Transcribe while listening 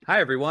Hi,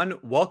 everyone.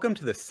 Welcome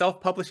to the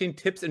Self-Publishing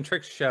Tips and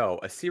Tricks Show,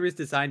 a series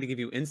designed to give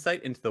you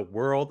insight into the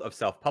world of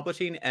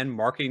self-publishing and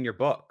marketing your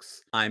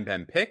books. I'm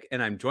Ben Pick,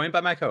 and I'm joined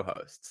by my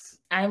co-hosts.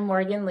 I'm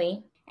Morgan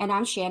Lee. And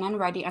I'm Shannon,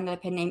 writing under the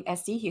pen name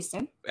SD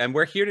Houston. And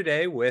we're here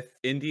today with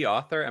indie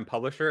author and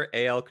publisher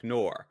A.L.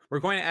 Knorr. We're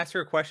going to ask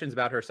her questions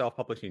about her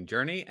self-publishing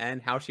journey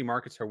and how she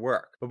markets her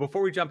work. But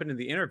before we jump into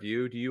the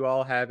interview, do you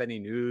all have any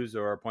news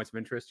or points of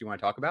interest you want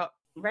to talk about?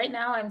 Right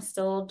now, I'm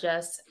still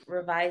just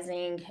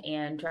revising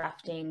and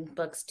drafting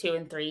books 2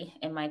 and 3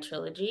 in my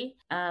trilogy.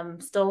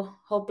 Still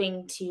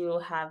hoping to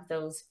have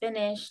those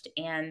finished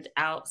and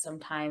out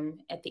sometime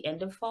at the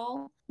end of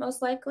fall,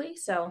 most likely.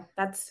 So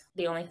that's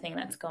the only thing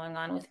that's going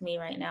on with me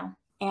right now.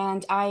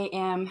 And I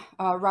am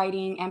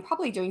writing and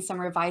probably doing some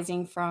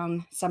revising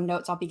from some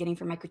notes I'll be getting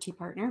from my critique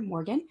partner,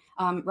 Morgan.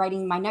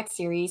 Writing my next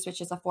series,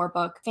 which is a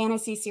 4-book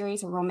fantasy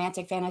series, a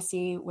romantic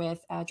fantasy with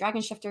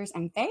dragon shifters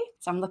and fae.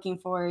 So I'm looking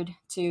forward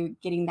to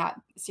getting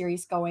that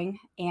series going.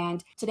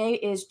 And today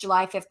is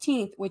July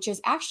 15th, which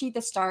is actually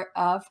the start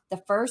of the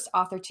first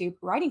AuthorTube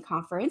writing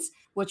conference,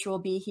 which will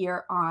be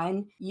here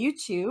on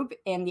YouTube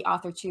in the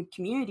AuthorTube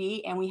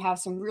community. And we have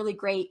some really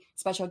great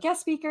special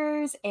guest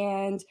speakers,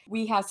 and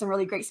we have some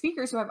really great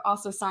speakers who have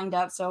also signed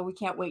up. So we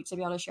can't wait to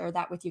be able to share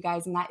that with you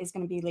guys. And that is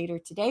going to be later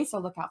today. So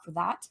look out for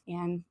that.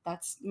 And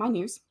that's my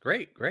news.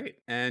 Great.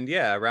 And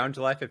yeah, around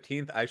July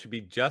 15th, I should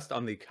be just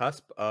on the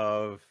cusp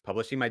of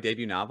publishing my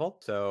debut novel.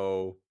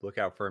 So look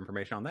out for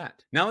information on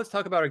that. Now let's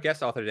talk about our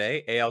guest author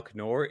today. A.L.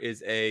 Knorr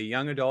is a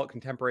young adult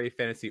contemporary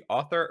fantasy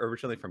author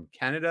originally from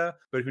Canada,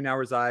 but who now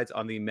resides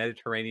on the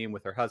Mediterranean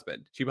with her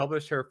husband. She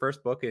published her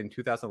first book in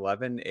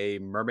 2011, a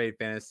mermaid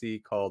fantasy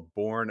called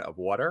Born of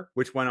Water,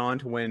 which went on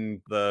to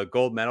win the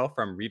gold medal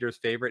from Reader's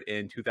Favorite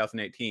in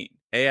 2018.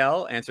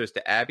 A.L. answers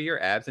to Abby or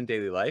Abs in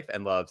daily life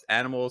and loves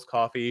animals,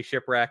 coffee,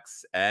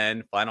 shipwrecks,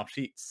 and flannel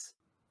sheets.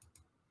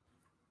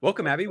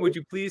 Welcome, Abby. Would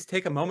you please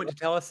take a moment to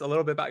tell us a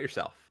little bit about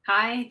yourself?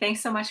 Hi,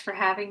 thanks so much for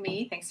having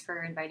me. Thanks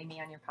for inviting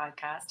me on your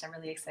podcast. I'm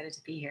really excited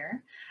to be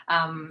here.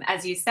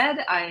 As you said,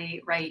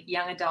 I write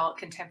young adult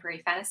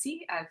contemporary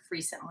fantasy. I've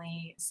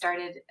recently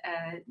started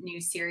a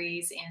new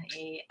series in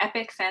a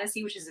epic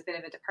fantasy, which is a bit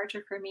of a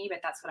departure for me,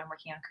 but that's what I'm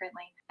working on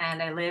currently.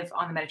 And I live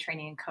on the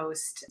Mediterranean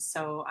coast,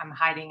 so I'm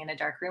hiding in a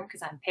dark room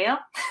because I'm pale.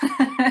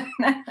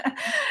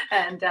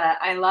 And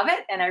I love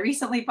it. And I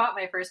recently bought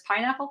my first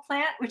pineapple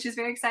plant, which is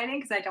very exciting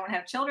because I don't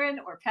have children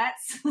or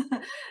pets.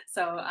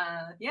 So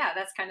yeah,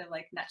 that's kind of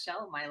like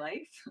nutshell my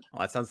life.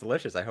 Well, that sounds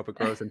delicious. I hope it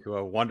grows into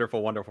a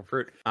wonderful, wonderful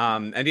fruit.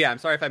 And yeah, I'm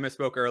sorry if I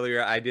misspoke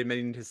earlier. I did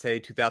mean to say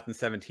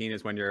 2017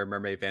 is when your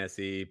mermaid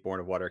fantasy Born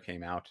of Water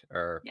came out,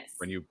 or Yes.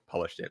 when you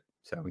published it.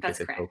 So in That's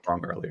case I spoke correct.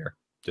 wrong earlier.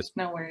 Just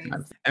No worries.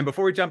 And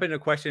before we jump into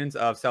questions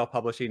of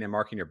self-publishing and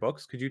marketing your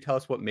books, could you tell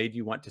us what made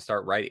you want to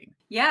start writing?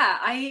 Yeah,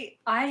 I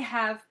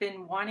have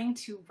been wanting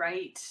to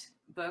write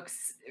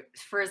books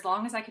for as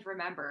long as I could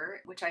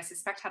remember, which I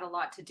suspect had a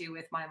lot to do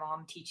with my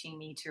mom teaching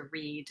me to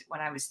read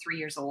when I was 3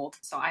 years old.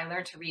 So I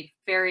learned to read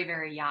very,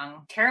 very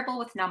young, terrible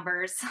with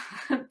numbers,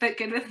 but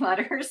good with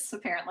letters,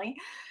 apparently.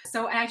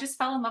 So, and I just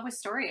fell in love with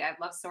story. I've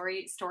loved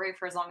story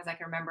for as long as I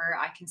can remember.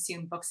 I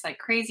consumed books like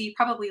crazy,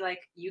 probably like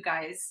you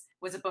guys.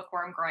 Was a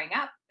bookworm growing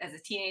up. As a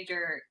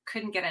teenager,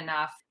 couldn't get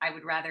enough. I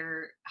would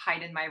rather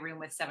hide in my room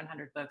with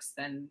 700 books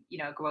than,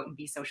 go out and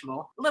be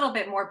sociable. A little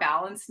bit more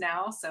balanced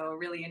now, so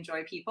really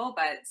enjoy people.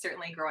 But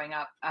certainly growing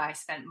up, I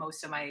spent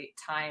most of my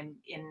time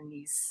in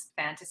these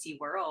fantasy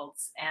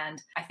worlds.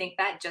 And I think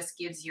that just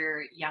gives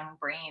your young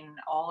brain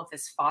all of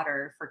this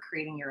fodder for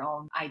creating your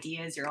own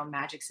ideas, your own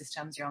magic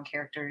systems, your own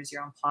characters,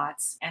 your own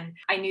plots. And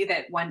I knew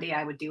that one day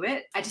I would do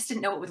it. I just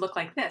didn't know it would look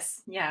like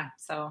this. Yeah,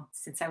 so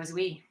since I was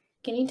wee.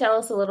 Can you tell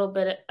us a little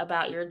bit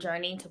about your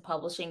journey to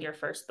publishing your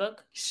first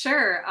book?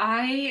 Sure.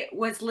 I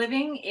was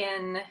living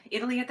in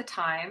Italy at the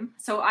time.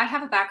 So I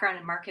have a background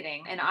in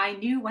marketing, and I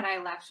knew when I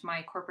left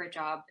my corporate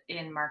job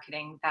in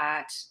marketing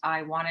that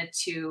I wanted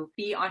to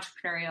be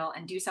entrepreneurial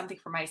and do something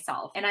for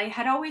myself. And I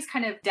had always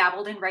kind of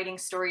dabbled in writing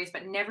stories,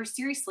 but never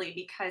seriously,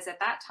 because at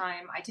that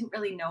time I didn't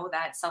really know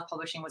that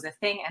self-publishing was a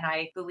thing. And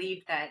I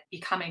believed that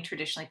becoming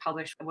traditionally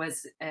published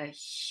was a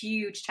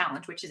huge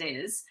challenge, which it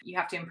is. You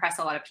have to impress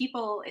a lot of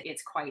people.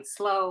 It's quite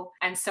slow.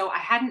 And so I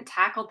hadn't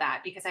tackled that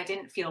because I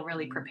didn't feel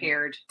really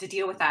prepared to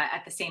deal with that.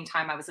 At the same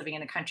time, I was living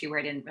in a country where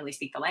I didn't really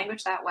speak the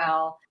language that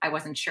well. I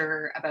wasn't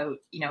sure about,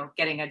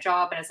 getting a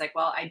job. And I was like,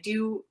 well, I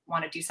do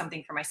want to do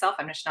something for myself.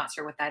 I'm just not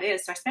sure what that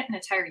is. So I spent an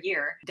entire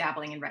year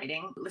dabbling in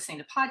writing, listening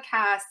to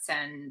podcasts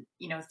and,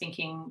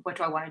 thinking, what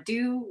do I want to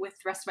do with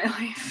the rest of my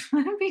life?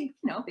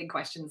 Big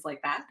questions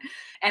like that.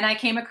 And I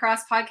came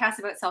across podcasts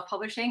about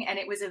self-publishing, and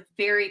it was a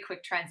very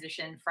quick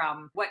transition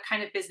from what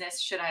kind of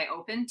business should I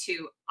open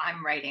to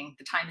I'm writing.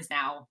 The time is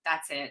now.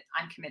 That's it.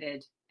 I'm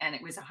committed. and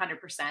it was 100%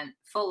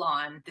 full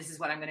on, this is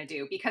what I'm going to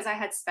do. Because I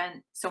had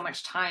spent so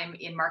much time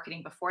in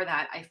marketing before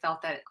that, I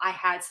felt that I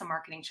had some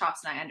marketing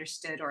chops and I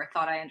understood, or I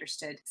thought I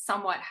understood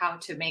somewhat how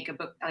to make a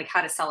book, like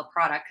how to sell a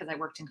product, because I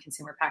worked in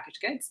consumer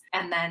packaged goods.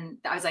 And then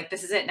I was like,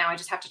 this is it. Now I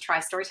just have to try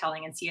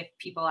storytelling and see if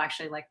people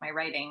actually like my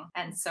writing.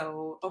 And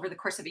so over the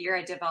course of a year,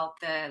 I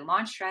developed the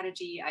launch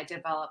strategy. I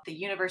developed the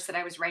universe that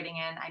I was writing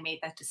in. I made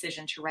that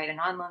decision to write a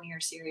non-linear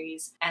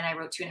series. And I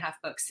wrote 2.5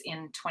 books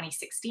in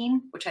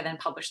 2016, which I then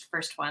published the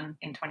first one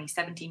in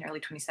 2017, early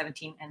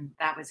 2017. And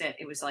that was it.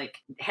 It was like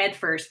head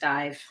first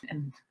dive,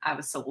 and I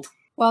was sold.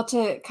 Well,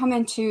 to come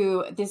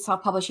into this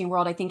self-publishing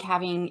world, I think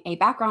having a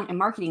background in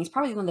marketing is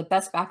probably one of the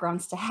best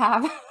backgrounds to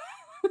have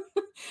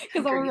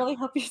because that will really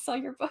help you sell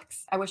your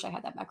books. I wish I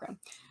had that background.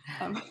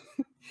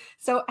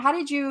 So how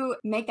did you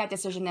make that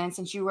decision then,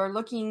 since you were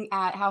looking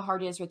at how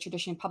hard it is with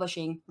traditional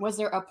publishing? Was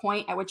there a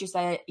point at which you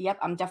said, yep,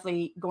 I'm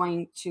definitely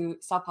going to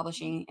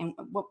self-publishing? And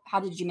how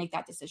did you make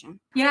that decision?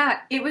 Yeah,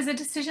 it was a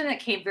decision that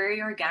came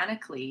very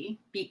organically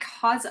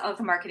because of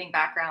the marketing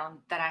background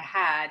that I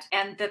had.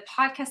 And the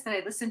podcast that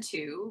I listened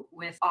to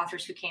with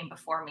authors who came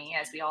before me,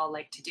 as we all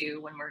like to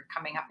do when we're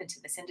coming up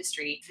into this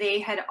industry, they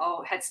had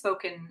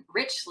spoken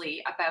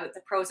richly about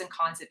the pros and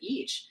cons of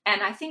each.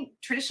 And I think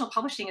traditional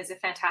publishing is a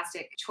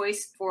fantastic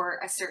choice for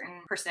a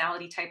certain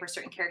personality type or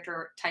certain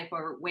character type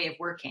or way of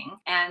working.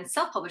 And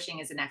self-publishing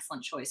is an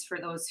excellent choice for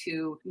those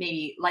who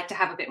maybe like to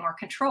have a bit more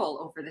control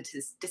over the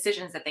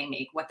decisions that they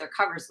make, what their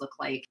covers look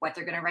like, what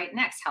they're going to write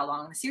next, how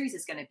long the series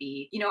is going to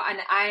be. And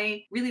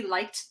I really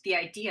liked the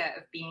idea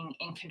of being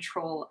in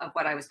control of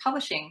what I was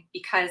publishing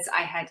because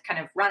I had kind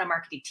of run a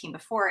marketing team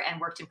before and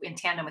worked in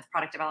tandem with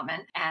product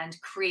development and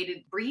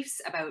created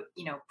briefs about,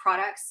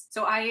 products.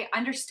 So I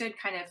understood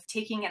kind of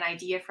taking an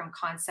idea from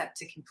concept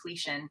to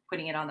completion,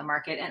 putting it on the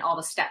market, and all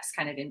the steps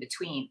kind of in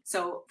between.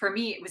 So for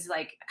me, it was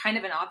like kind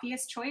of an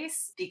obvious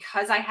choice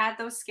because I had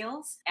those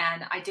skills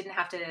and I didn't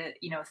have to,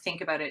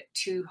 think about it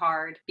too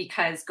hard,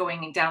 because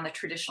going down the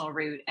traditional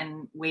route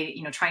and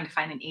trying to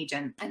find an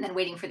agent and then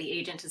waiting for the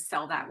agent to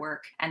sell that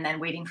work and then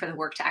waiting for the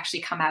work to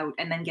actually come out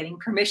and then getting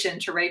permission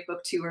to write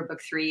book 2 or book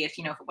 3 if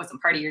it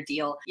wasn't part of your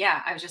deal.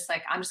 Yeah, I was just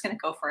like, I'm just going to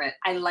go for it.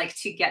 I like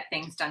to get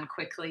things done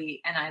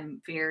quickly, and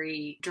I'm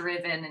very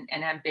driven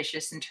and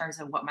ambitious in terms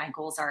of what my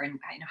goals are and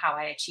how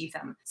I achieve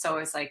them. So I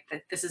was like,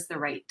 this is the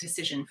right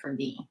decision for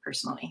me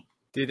personally.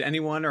 Did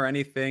anyone or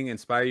anything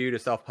inspire you to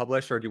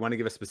self-publish, or do you want to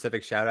give a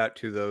specific shout out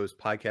to those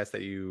podcasts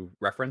that you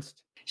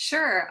referenced?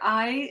 Sure.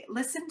 I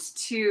listened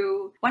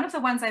to one of the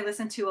ones I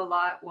listened to a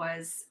lot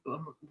was,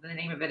 the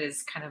name of it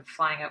is kind of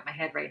flying out my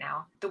head right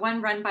now. The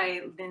one run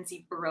by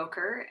Lindsay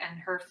Baroker and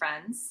her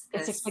friends. The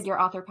Six-Figure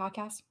Author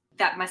Podcast?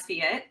 That must be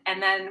it. And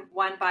then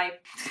one by,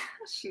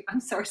 shoot, I'm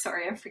so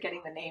sorry, I'm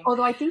forgetting the name.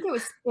 Although I think it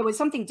was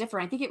something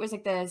different. I think it was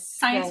like the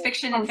science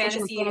fiction and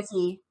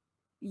fantasy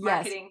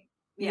marketing. Yes.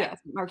 Yeah,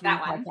 marketing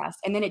podcast.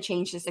 And then it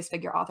changed to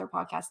Six-Figure Author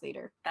Podcast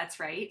later. That's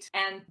right.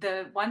 And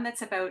the one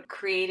that's about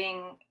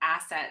creating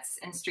assets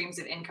and streams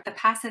of income, the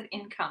Passive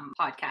Income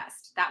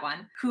Podcast, that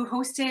one, who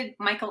hosted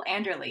Michael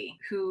Anderle,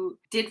 who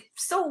did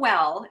so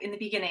well in the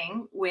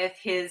beginning with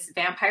his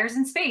Vampires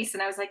in Space.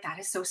 And I was like, that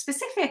is so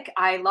specific.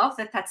 I love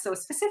that that's so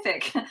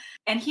specific.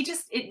 And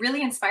it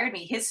really inspired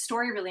me. His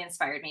story really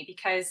inspired me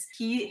because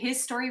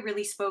his story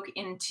really spoke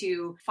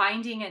into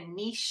finding a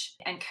niche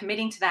and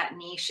committing to that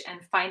niche and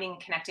finding and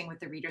connecting with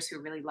the readers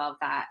who really love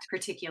that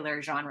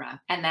particular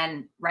genre, and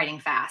then writing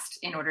fast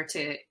in order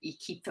to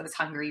keep those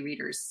hungry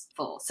readers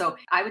full. So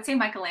I would say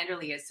Michael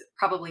Anderle is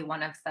probably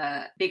one of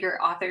the bigger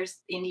authors,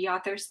 indie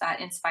authors, that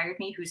inspired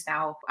me, who's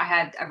now, I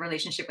had a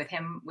relationship with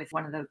him with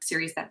one of the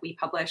series that we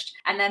published.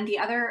 And then the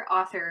other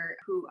author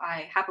who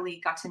I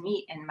happily got to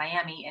meet in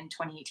Miami in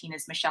 2018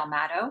 is Michelle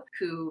Maddow,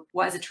 who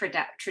was a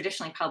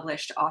traditionally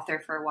published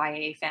author for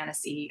YA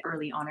fantasy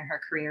early on in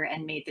her career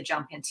and made the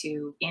jump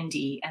into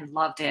indie and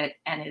loved it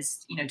and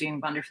is,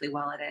 doing wonderfully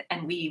well at it.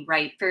 And we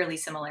write fairly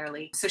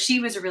similarly. So she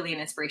was really an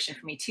inspiration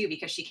for me too,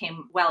 because she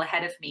came well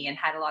ahead of me and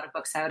had a lot of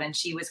books out, and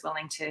she was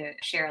willing to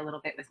share a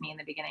little bit with me in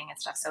the beginning and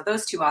stuff. So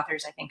those two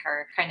authors, I think,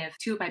 are kind of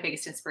two of my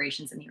biggest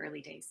inspirations in the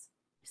early days.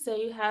 So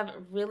you have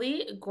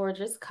really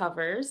gorgeous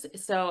covers.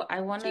 So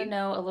I want to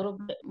know a little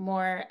bit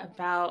more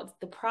about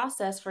the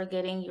process for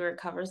getting your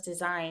covers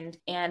designed,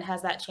 and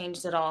has that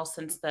changed at all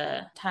since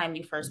the time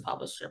you first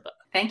published your book?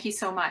 Thank you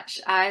so much.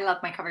 I love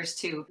my covers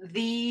too.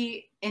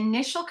 The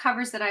initial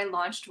covers that I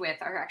launched with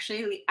are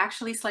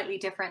actually slightly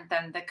different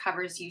than the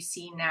covers you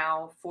see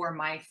now for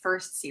my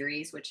first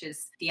series, which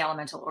is the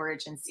Elemental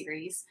Origin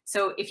series.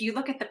 So if you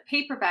look at the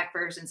paperback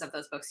versions of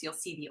those books, you'll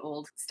see the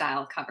old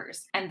style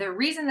covers. And the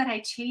reason that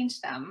I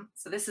changed them,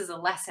 so this is a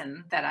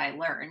lesson that I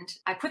learned,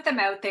 I put them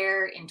out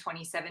there in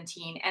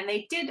 2017 and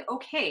they did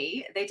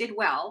okay, they did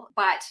well,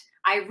 but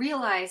I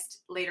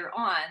realized later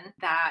on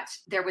that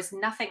there was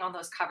nothing on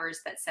those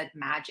covers that said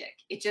magic.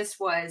 It just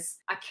was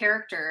a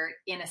character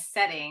in a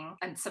setting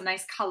and some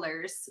nice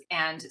colors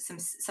and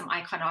some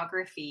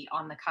iconography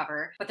on the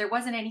cover, but there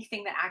wasn't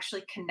anything that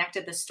actually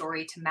connected the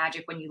story to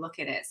magic when you look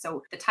at it.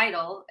 So the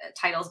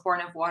titles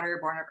Born of Water,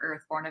 Born of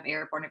Earth, Born of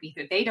Air, Born of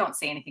Ether, they don't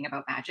say anything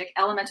about magic.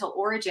 Elemental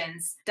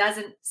Origins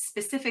doesn't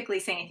specifically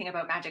say anything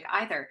about magic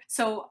either.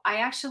 So I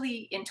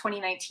actually in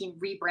 2019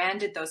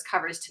 rebranded those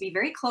covers to be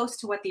very close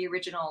to what the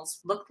originals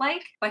look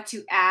like, but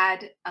to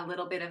add a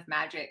little bit of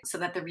magic so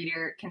that the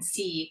reader can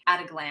see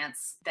at a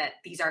glance that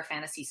these are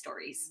fantasy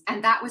stories.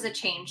 And that was a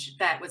change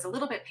that was a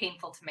little bit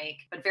painful to make,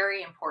 but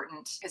very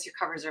important because your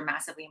covers are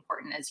massively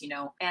important, as you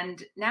know.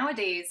 And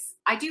nowadays,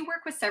 I do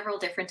work with several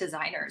different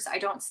designers. I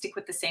don't stick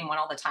with the same one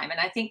all the time. And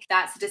I think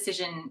that's a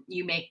decision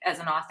you make as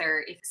an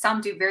author. If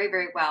some do very,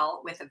 very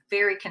well with a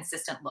very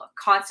consistent look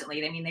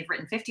constantly, I mean, they've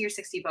written 50 or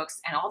 60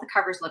 books and all the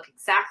covers look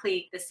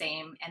exactly the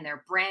same and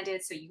they're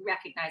branded, so you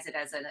recognize it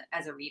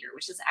as a reader,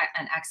 which is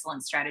an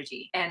excellent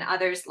strategy. And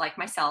others like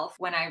myself,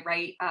 when I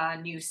write a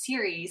new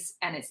series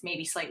and it's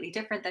maybe slightly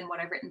different than what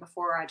I've written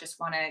before, I just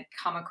want to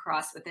come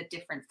across with a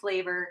different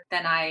flavor,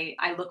 then I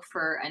look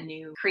for a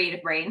new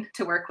creative brain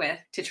to work with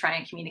to try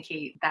and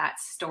communicate that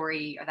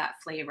story or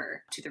that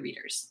flavor to the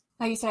readers.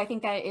 Like you said, I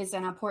think that is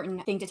an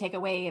important thing to take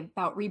away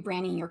about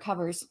rebranding your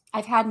covers.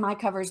 I've had my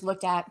covers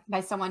looked at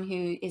by someone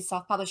who is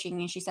self-publishing,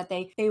 and she said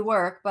they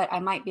work, but I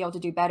might be able to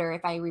do better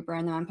if I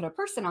rebrand them and put a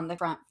person on the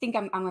front. I think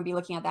I'm going to be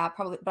looking at that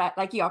probably, but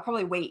like you, I'll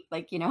probably wait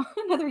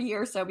another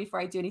year or so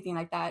before I do anything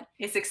like that.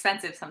 It's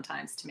expensive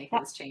sometimes to make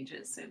those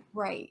changes. So.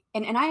 Right.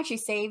 And I actually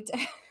saved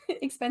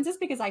expenses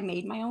because I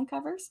made my own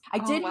covers. I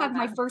did have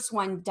my first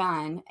one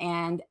done,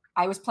 and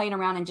I was playing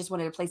around and just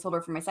wanted a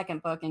placeholder for my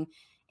second book,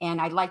 and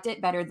I liked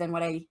it better than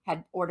what I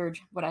had ordered,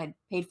 what I had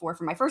paid for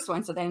my first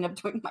one. So then I ended up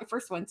doing my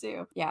first one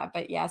too. Yeah,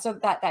 but yeah, so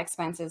that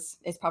expense is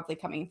probably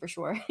coming for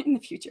sure in the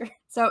future.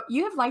 So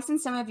you have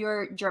licensed some of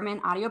your German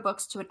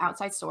audiobooks to an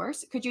outside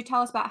source. Could you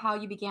tell us about how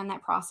you began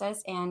that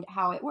process and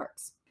how it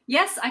works?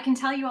 Yes, I can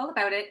tell you all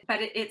about it, but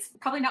it's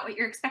probably not what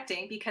you're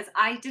expecting because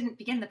I didn't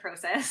begin the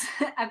process.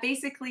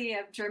 Basically,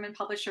 a German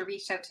publisher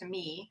reached out to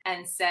me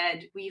and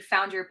said, "We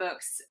found your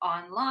books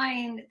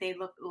online. They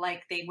look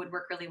like they would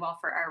work really well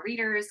for our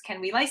readers.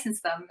 Can we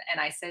license them?" And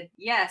I said,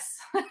 "Yes,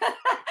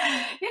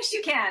 yes,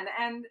 you can."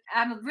 And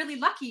I'm really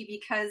lucky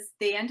because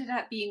they ended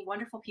up being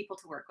wonderful people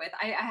to work with.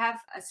 I have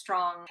a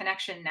strong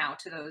connection now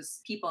to those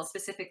people,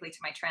 specifically to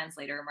my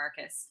translator,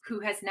 Marcus,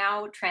 who has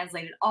now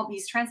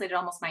he's translated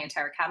almost my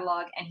entire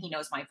catalog, and he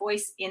knows my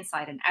voice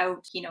inside and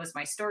out. He knows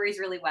my stories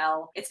really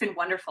well. It's been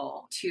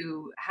wonderful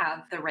to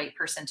have the right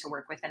person to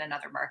work with in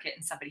another market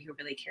and somebody who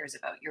really cares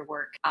about your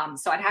work.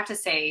 So I'd have to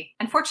say,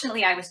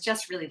 unfortunately, I was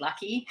just really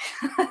lucky.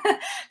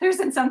 There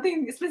isn't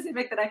something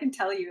specific that I can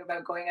tell you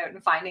about going out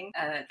and finding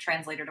a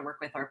translator to work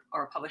with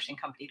or a publishing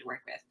company to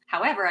work with.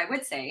 However, I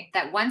would say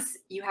that once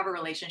you have a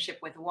relationship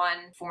with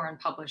one foreign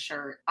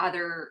publisher,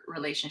 other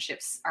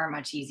relationships are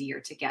much easier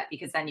to get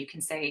because then you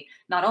can say,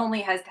 not only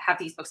have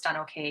these books done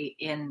okay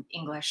in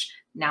English,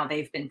 now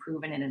they've been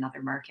proven in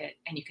another market,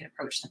 and you can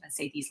approach them and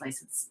say these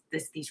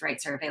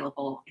rights are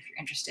available if you're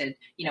interested,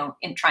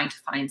 in trying to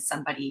find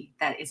somebody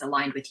that is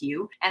aligned with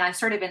you. And I'm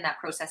sort of in that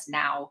process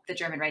now. The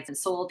German rights have been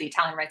sold, the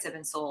Italian rights have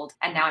been sold,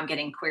 and now I'm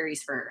getting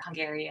queries for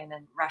Hungarian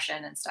and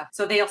Russian and stuff.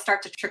 So they'll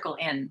start to trickle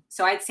in.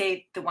 So I'd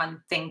say the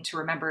one thing to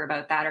remember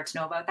about that or to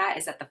know about that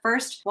is that the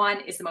first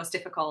one is the most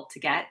difficult to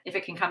get. If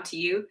it can come to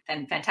you,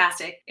 then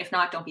fantastic. If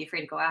not, don't be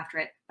afraid to go after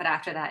it. But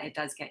after that, it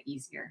does get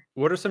easier.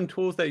 What are some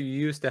tools that you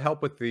use to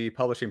help with the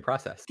publishing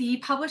process? The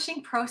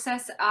publishing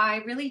process,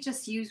 I really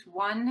just use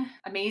one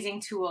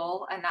amazing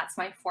tool, and that's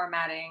my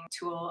formatting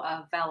tool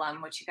of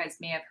Vellum, which you guys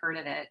may have heard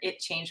of it. It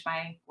changed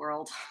my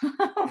world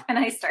when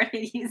I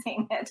started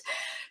using it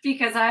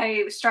because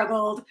I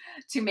struggled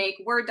to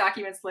make Word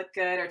documents look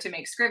good or to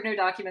make Scrivener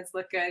documents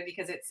look good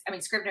because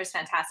Scrivener is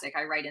fantastic.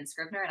 I write in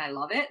Scrivener and I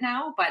love it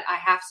now, but I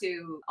have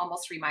to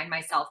almost remind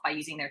myself by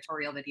using their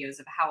tutorial videos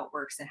of how it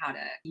works and how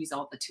to use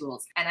all the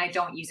tools. And I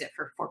don't use it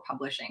for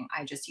publishing.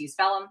 I just use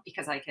Vellum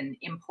because I can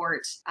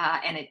import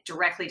and it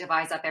directly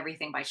divides up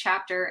everything by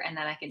chapter. And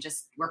then I can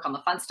just work on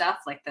the fun stuff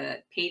like the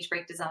page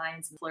break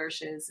designs and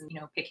flourishes and,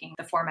 picking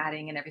the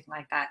formatting and everything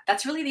like that.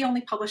 That's really the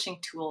only publishing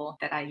tool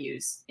that I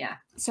use. Yeah.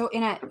 So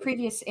in a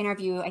previous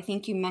interview, I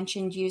think you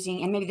mentioned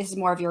using, and maybe this is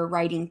more of your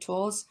writing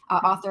tools,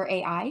 Author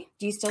AI.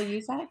 Do you still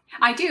use that?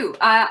 I do.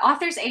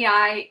 Authors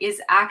AI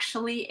is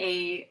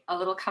actually a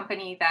little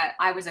company that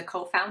I was a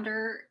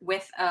co-founder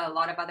with a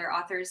lot of other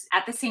authors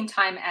at the same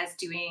time as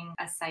doing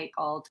a site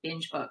called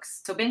Binge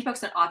Books. So Binge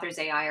Books and Authors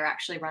AI are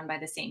actually run by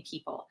the same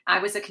people. I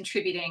was a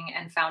contributing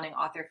and founding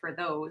author for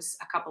those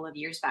a couple of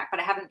years back, but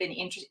I haven't been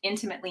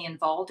intimately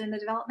involved in the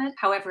development.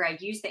 However, I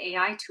use the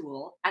AI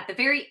tool at the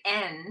very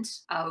end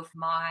of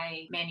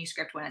my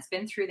manuscript when it's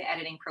been through the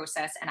editing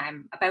process and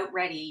I'm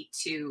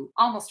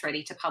almost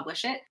ready to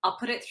publish it. I'll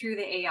put it through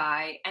the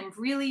AI, and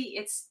really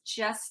it's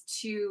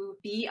just to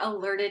be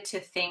alerted to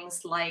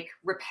things like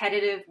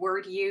repetitive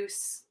word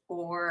use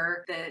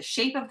or the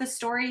shape of the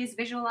story is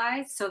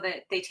visualized so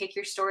that they take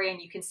your story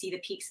and you can see the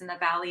peaks and the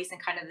valleys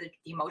and kind of the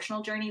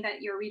emotional journey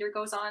that your reader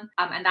goes on.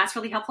 And that's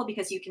really helpful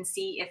because you can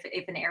see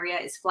if an area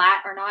is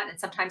flat or not. And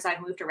sometimes I've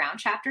moved around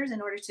chapters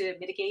in order to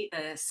mitigate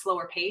the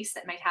slower pace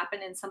that might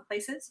happen in some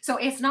places. So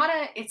it's not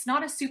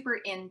a super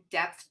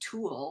in-depth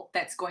tool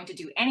that's going to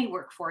do any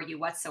work for you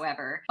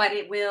whatsoever, but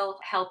it will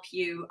help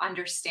you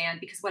understand,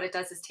 because what it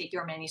does is take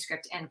your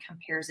manuscript and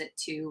compares it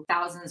to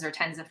thousands or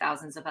tens of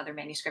thousands of other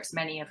manuscripts,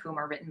 many of whom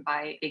are written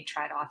by big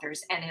trad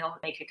authors, and it'll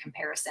make a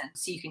comparison.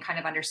 So you can kind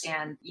of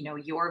understand,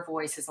 your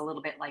voice is a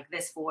little bit like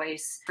this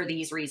voice for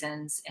these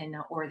reasons, and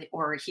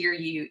or here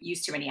you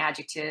use too many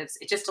adjectives.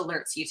 It just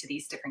alerts you to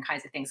these different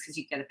kinds of things because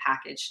you get a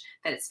package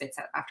that it spits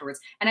out afterwards.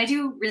 And I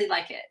do really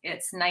like it.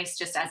 It's nice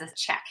just as a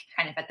check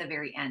kind of at the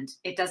very end.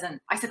 It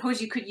doesn't, I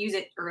suppose you could use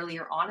it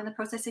earlier on in the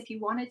process if you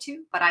wanted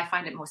to, but I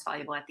find it most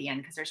valuable at the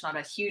end because there's not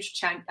a huge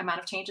amount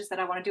of changes that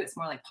I want to do. It's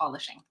more like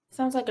polishing.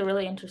 Sounds like a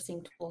really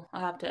interesting tool.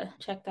 I'll have to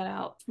check that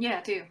out.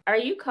 Yeah, do. Are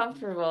you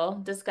comfortable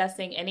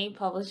discussing any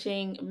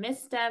publishing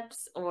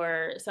missteps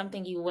or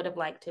something you would have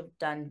liked to have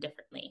done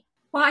differently?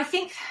 Well, I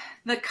think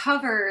the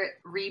cover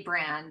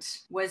rebrand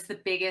was the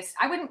biggest.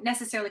 I wouldn't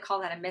necessarily call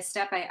that a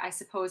misstep. I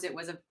suppose it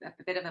was a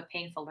bit of a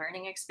painful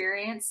learning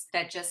experience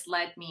that just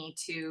led me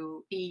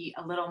to be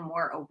a little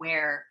more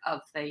aware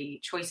of the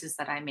choices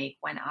that I make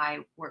when I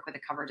work with a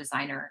cover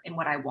designer and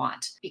what I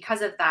want.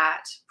 Because of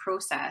that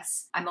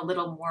process, I'm a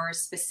little more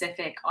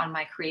specific on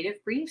my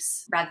creative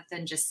briefs rather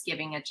than just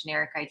giving a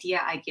generic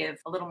idea. I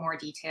give a little more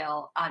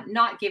detail,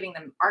 not giving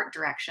them art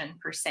direction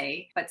per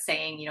se, but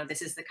saying,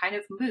 this is the kind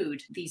of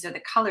mood. These are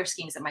the color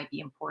schemes that might be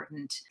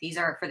important. These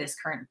are for this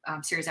current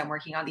series I'm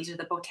working on. These are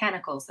the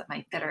botanicals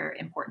that are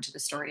important to the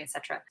story,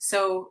 etc.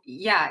 So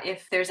yeah,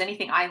 if there's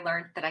anything I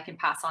learned that I can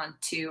pass on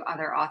to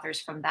other authors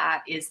from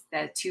that, is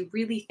that to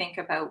really think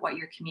about what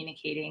you're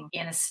communicating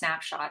in a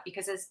snapshot,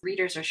 because as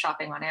readers are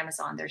shopping on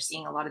Amazon, they're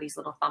seeing a lot of these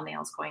little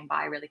thumbnails going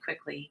by really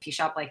quickly. If you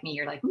shop like me,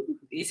 you're like, ooh,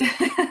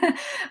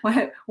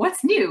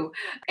 what's new?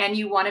 And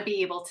you want to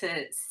be able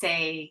to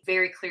say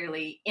very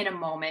clearly in a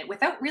moment,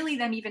 without really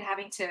them even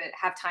having to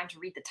have time to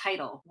read the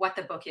title, what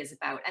the book is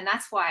about. And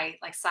that's why,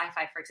 like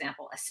sci-fi, for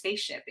example, a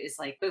spaceship is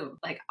like, boom,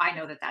 like I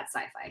know that that's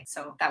sci-fi.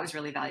 So that was a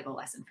really valuable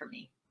lesson for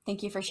me.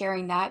 Thank you for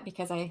sharing that,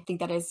 because I think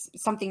that is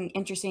something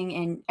interesting,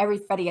 and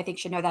everybody I think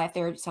should know that if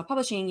they're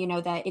self-publishing,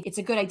 that it's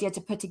a good idea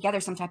to put together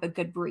some type of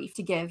good brief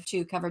to give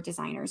to cover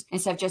designers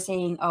instead of just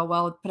saying, oh,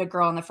 well, put a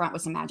girl on the front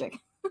with some magic.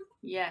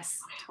 Yes,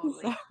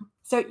 totally.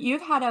 So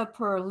you've had a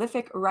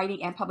prolific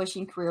writing and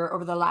publishing career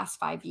over the last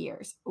 5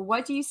 years.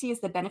 What do you see as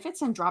the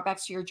benefits and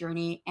drawbacks to your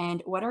journey,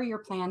 and what are your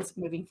plans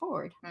moving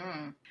forward?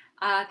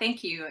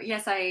 Thank you.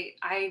 Yes,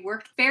 I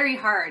worked very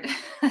hard,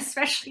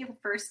 especially the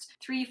first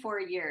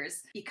 3-4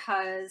 years,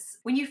 because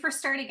when you're first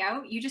starting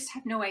out, you just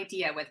have no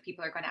idea whether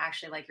people are going to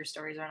actually like your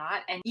stories or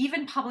not. And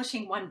even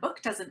publishing one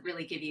book doesn't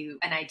really give you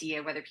an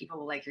idea whether people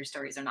will like your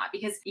stories or not,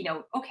 because,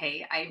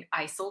 okay,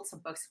 I sold some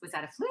books. Was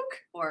that a fluke?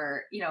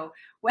 Or,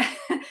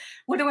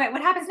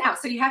 what happens now?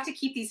 So you have to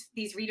keep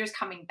these readers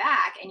coming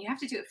back, and you have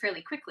to do it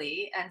fairly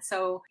quickly. And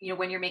so,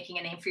 when you're making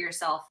a name for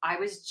yourself, I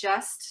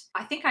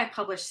think I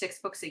published 6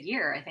 books a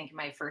year, I think, in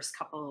my first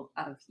couple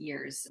of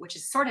years, which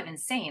is sort of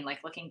insane, like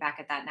looking back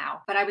at that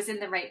now. But I was in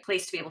the right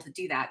place to be able to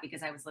do that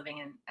because I was living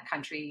in a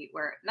country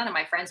where none of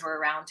my friends were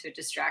around to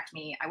distract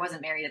me. I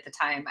wasn't married at the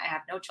time. I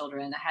have no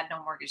children. I had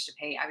no mortgage to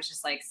pay. I was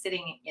just like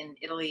sitting in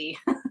Italy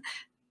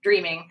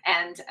dreaming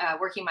and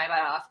working my butt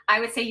off. I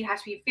would say you have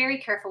to be very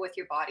careful with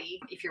your body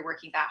if you're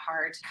working that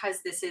hard,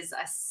 because this is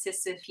a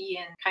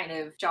Sisyphean kind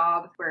of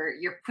job where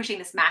you're pushing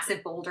this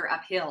massive boulder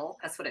uphill.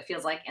 That's what it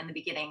feels like in the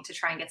beginning, to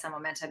try and get some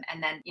momentum.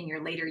 And then in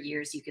your later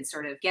years, you can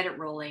sort of get it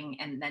rolling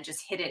and then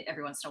just hit it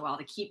every once in a while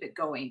to keep it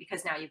going,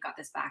 because now you've got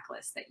this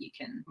backlist that you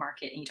can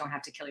market and you don't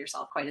have to kill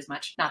yourself quite as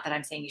much. Not that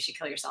I'm saying you should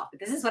kill yourself, but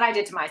this is what I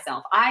did to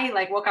myself. I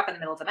woke up in the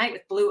middle of the night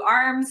with blue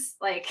arms.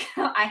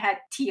 I had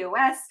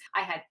TOS,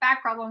 I had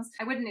back problems.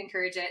 I wouldn't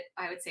encourage it.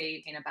 I would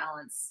say in a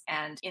balance.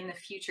 And in the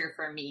future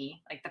for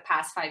me, the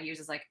past 5 years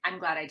is I'm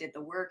glad I did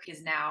the work,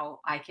 because now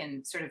I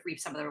can sort of reap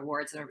some of the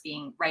rewards of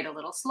being write a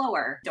little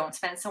slower. Don't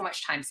spend so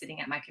much time sitting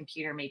at my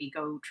computer, maybe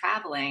go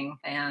traveling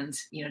and,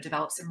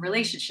 develop some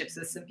relationships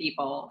with some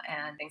people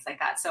and things like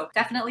that. So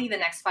definitely the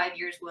next 5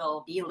 years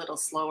will be a little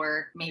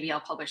slower. Maybe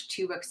I'll publish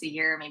 2 books a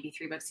year, maybe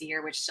 3 books a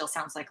year, which still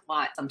sounds like a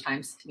lot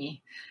sometimes to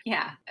me.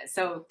 Yeah.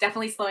 So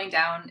definitely slowing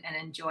down and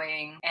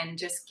enjoying and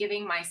just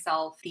giving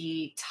myself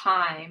the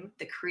time,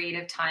 the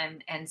creative time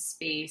and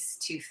space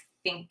to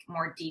think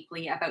more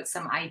deeply about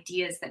some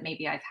ideas that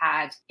maybe I've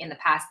had in the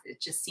past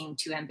that just seemed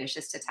too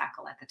ambitious to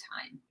tackle at the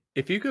time.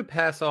 If you could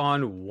pass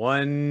on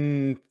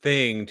one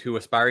thing to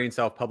aspiring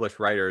self-published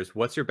writers,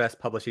 what's your best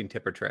publishing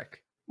tip or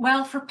trick?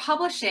 Well, for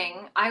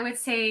publishing, I would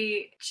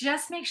say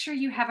just make sure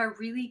you have a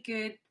really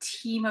good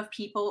team of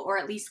people, or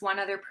at least one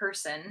other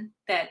person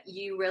that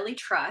you really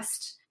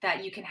trust,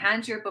 that you can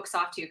hand your books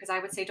off to. Because I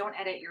would say don't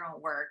edit your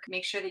own work.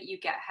 Make sure that you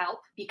get help,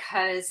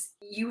 because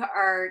you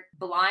are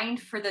blind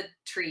for the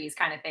trees,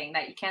 kind of thing,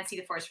 that you can't see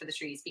the forest for the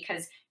trees,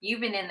 because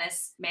you've been in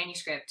this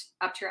manuscript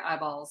up to your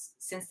eyeballs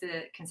since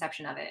the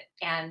conception of it.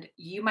 And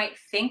you might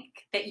think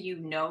that you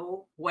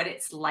know what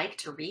it's like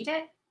to read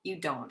it. You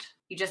don't.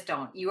 You just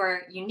don't. You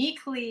are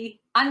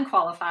uniquely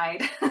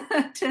unqualified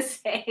to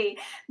say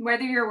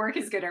whether your work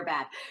is good or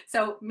bad.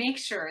 So make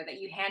sure that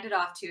you hand it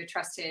off to a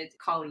trusted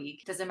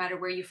colleague. Doesn't matter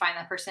where you find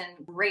that person.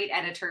 Great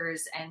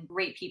editors and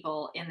great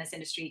people in this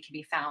industry can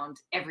be found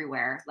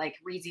everywhere. Like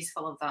Reezy's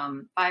full of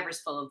them, Fiverr's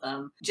full of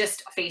them,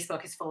 just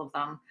Facebook is full of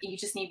them. You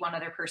just need one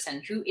other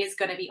person who is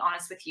going to be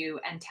honest with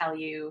you and tell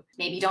you,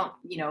 maybe don't,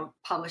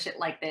 publish it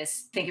like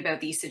this. Think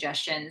about these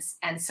suggestions.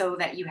 And so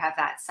that you have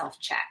that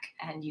self-check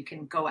and you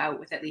can go out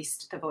with at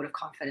least the vote of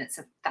confidence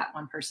of that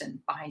one person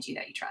behind you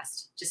that you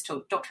trust. Just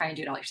don't try and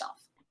do it all yourself.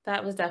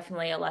 That was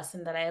definitely a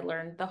lesson that I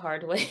learned the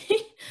hard way.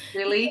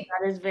 Really?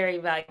 That is very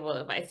valuable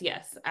advice.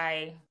 Yes,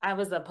 I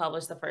was a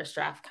publish the first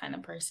draft kind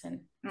of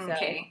person.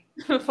 Okay.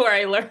 So before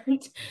I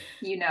learned.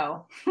 Yeah.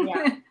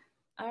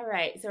 All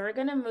right. So we're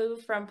going to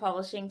move from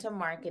publishing to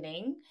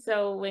marketing.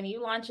 So when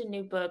you launch a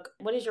new book,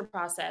 what is your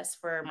process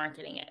for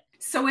marketing it?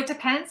 So it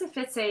depends if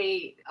it's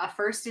a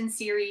first in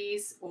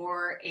series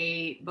or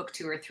a book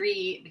 2 or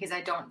 3, because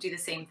I don't do the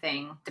same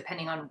thing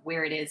depending on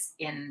where it is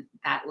in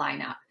that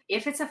lineup.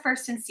 If it's a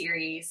first in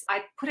series,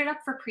 I put it up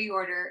for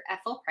pre-order at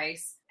full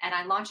price and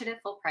I launch it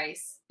at full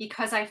price,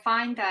 because I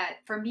find that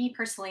for me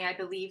personally, I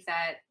believe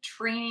that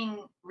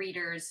training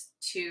readers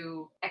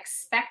to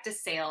expect a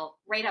sale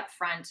right up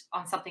front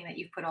on something that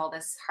you've put all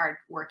this hard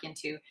work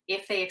into,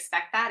 if they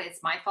expect that,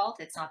 it's my fault.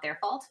 It's not their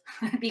fault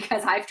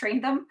because I've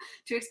trained them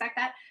to expect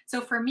that.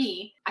 So for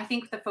me, I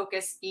think the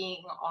focus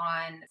being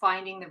on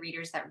finding the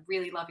readers that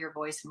really love your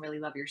voice and really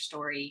love your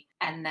story.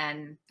 And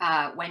then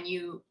when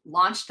you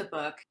launch the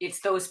book, it's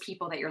those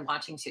people that you're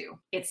launching to.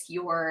 It's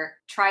your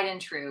tried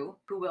and true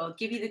who will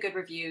give you the good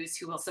reviews,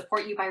 who will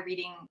support you by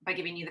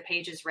giving you the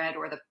pages read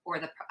or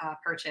the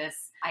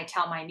purchase. I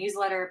tell my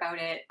newsletter about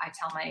it. I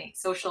tell my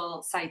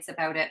social sites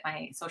about it,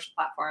 my social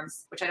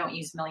platforms, which I don't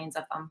use millions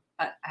of them,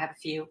 but I have a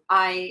few.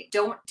 I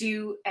don't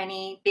do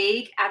any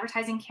big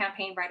advertising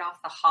campaign right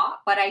off the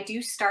hop, but I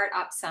do start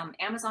up some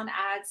Amazon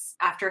ads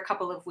after a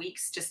couple of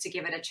weeks just to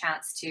give it a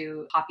chance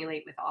to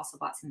populate with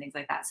Ocelots and things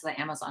like that, so that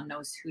Amazon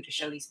knows who to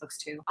show these books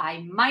to.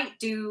 I might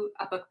do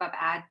a BookBub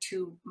ad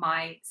to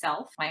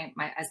myself,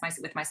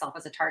 with myself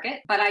as a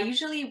target, but I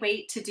usually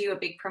wait to do a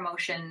big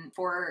promotion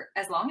for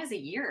as long as a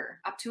year,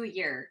 up to a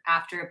year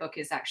after a book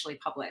is actually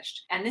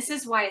published. And this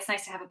is why it's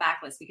nice to have a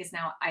backlist, because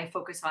now I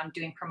focus on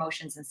doing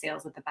promotions and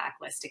sales with the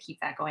backlist to keep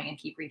that going and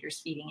keep readers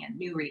feeding in,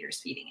 new readers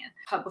feeding in.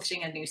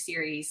 Publishing a new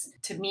series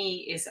to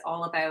me is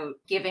all about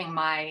giving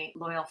my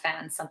loyal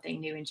fans something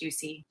new and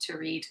juicy to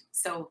read.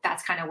 So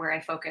that's kind of where I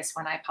focus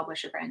when I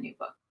publish a brand new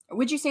book.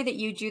 Would you say that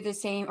you do the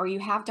same, or you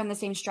have done the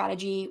same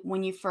strategy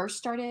when you first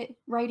started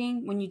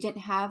writing, when you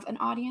didn't have an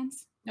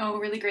audience? Oh,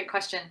 really great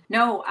question.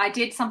 No, I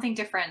did something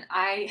different.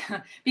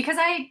 Because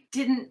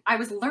I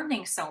was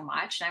learning so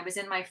much and I was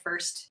in my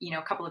first,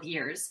 couple of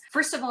years.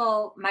 First of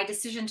all, my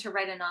decision to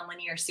write a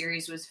nonlinear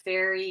series was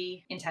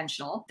very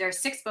intentional. There are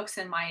 6 books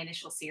in my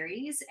initial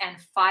series and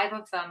 5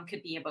 of them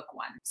could be a book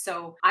 1.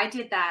 So I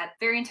did that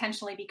very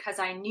intentionally because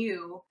I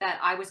knew that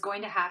I was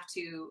going to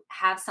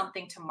have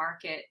something to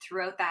market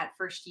throughout that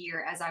first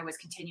year as I was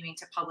continuing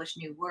to publish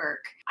new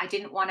work. I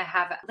didn't want to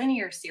have a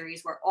linear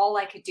series where all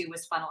I could do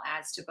was funnel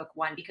ads to book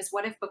 1. Because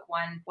what if book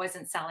 1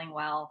 wasn't selling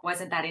well,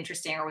 wasn't that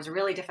interesting, or was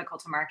really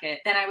difficult to market?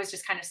 Then I was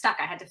just kind of stuck.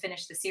 I had to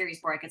finish the series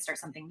before I could start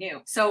something new.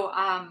 So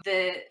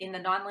in the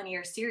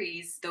nonlinear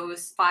series,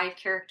 those 5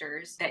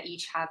 characters that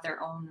each have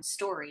their own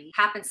story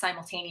happen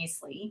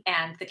simultaneously.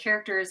 And the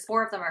characters,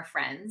 4 of them are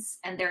friends,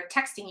 and they're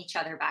texting each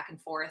other back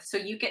and forth. So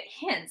you get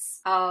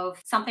hints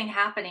of something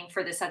happening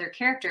for this other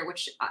character,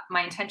 which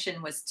my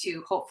intention was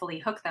to hopefully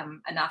hook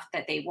them enough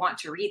that they want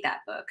to read that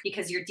book,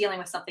 because you're dealing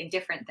with something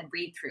different than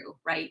read through,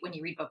 right? When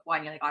you read book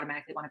 1, you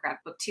automatically want to grab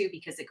book 2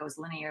 because it goes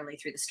linearly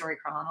through the story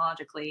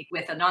chronologically.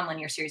 With a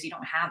nonlinear series, you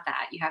don't have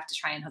that. You have to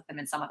try and hook them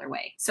in some other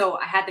way. So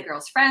I had the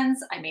girls'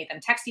 friends. I made them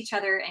text each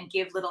other and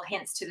give little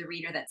hints to the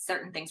reader that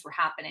certain things were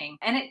happening.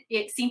 And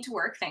it seemed to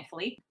work,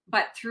 thankfully.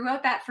 But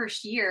throughout that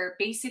first year,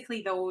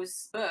 basically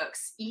those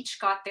books each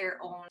got their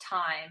own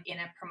time in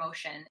a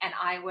promotion. And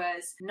I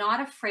was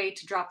not afraid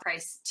to drop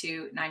price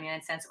to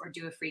 99 cents or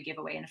do a free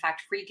giveaway. In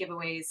fact, free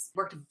giveaways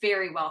worked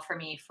very well for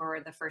me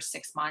for the first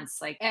 6 months.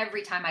 Like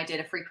every time I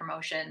did a free promotion,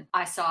 promotion,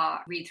 I saw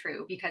read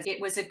through because it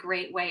was a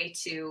great way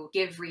to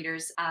give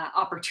readers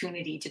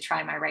opportunity to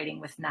try my writing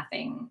with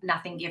nothing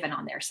given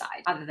on their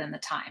side other than the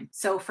time.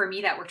 So for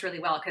me, that worked really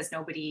well because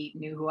nobody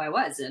knew who I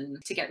was.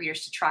 And to get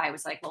readers to try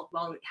was like,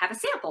 well, have a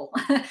sample.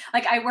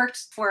 Like I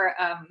worked for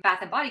a Bath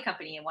and Body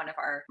company, and one of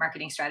our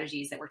marketing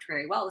strategies that worked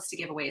very well is to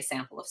give away a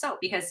sample of soap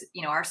because,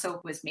 our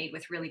soap was made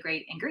with really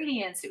great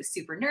ingredients. It was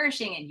super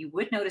nourishing, and you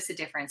would notice a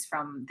difference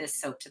from this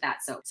soap to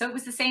that soap. So it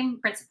was the same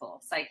principle.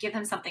 It's like, give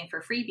them something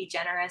for free, be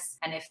generous.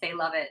 And if they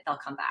love it, they'll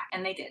come back.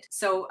 And they did.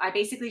 So I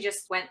basically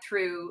just went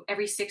through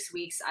every 6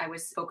 weeks. I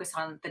was focused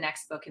on the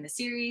next book in the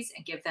series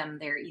and give them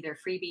their either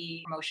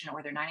freebie promotion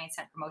or their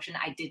 98-cent promotion.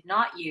 I did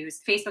not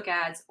use Facebook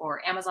ads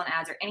or Amazon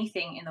ads or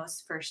anything in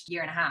those first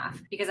year and a half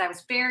because I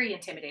was very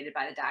intimidated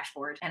by the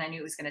dashboard and I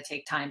knew it was going to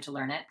take time to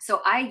learn it.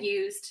 So I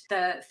used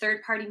the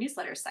third-party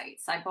newsletter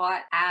sites. I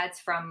bought ads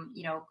from,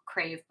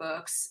 Crave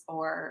Books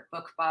or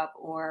BookBub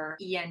or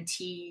ENT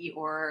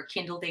or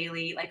Kindle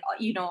Daily, like,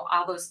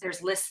 all those,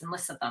 there's lists and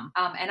lists of them.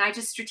 And I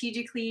just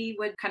strategically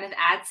would kind of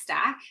ad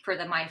stack for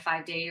my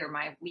 5-day or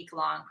my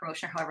week-long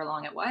promotion or however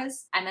long it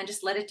was, and then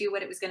just let it do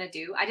what it was going to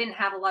do. I didn't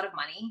have a lot of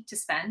money to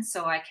spend,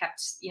 so I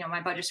kept,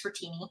 my budgets were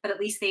teeny, but at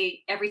least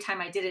every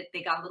time I did it,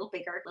 they got a little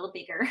bigger, little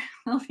bigger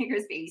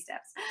as baby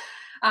steps.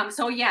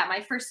 So yeah,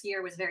 my first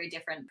year was very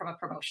different from a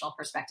promotional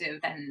perspective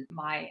than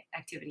my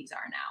activities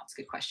are now. It's a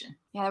good question.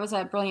 Yeah, that was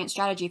a brilliant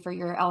strategy for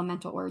your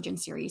Elemental Origin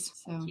series.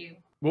 So. Thank you.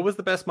 What was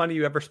the best money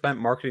you ever spent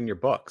marketing your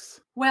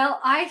books? Well,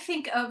 I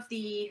think of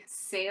the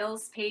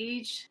sales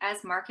page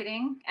as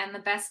marketing, and the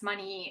best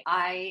money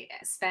I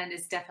spend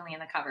is definitely in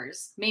the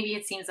covers. Maybe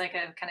it seems like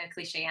a kind of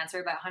cliche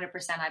answer, but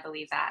 100% I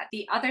believe that.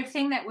 The other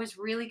thing that was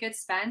really good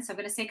spend, so I'm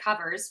going to say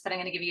covers, but I'm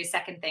going to give you a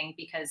second thing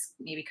because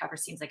maybe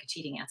covers seems like a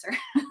cheating answer,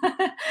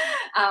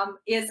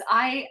 is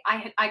I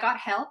got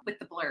help with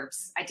the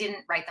blurbs. I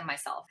didn't write them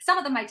myself. Some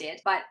of them I did,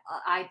 but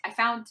I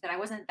found that I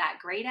wasn't that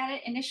great at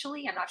it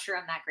initially. I'm not sure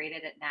I'm that great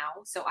at it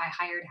now. So I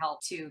hired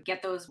help to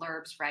get those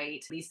blurbs right.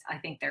 At least I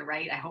think they're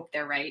right. I hope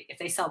they're right. If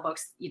they sell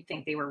books, you'd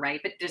think they were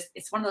right, but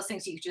it's one of those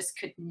things you just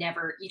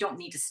you don't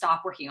need to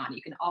stop working on.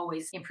 You can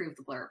always improve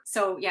the blurb.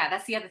 So yeah,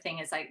 that's the other thing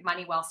is like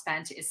money well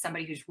spent is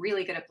somebody who's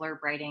really good at blurb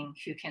writing,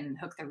 who can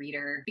hook the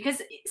reader,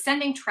 because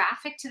sending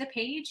traffic to the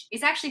page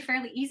is actually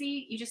fairly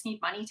easy. You just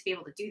need money to be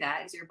able to do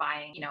that as you're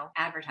buying,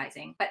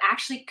 advertising, but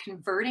actually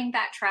converting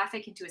that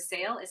traffic into a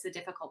sale is the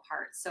difficult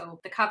part. So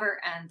the cover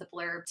and the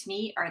blurb to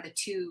me are the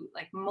two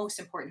most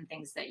important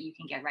things that you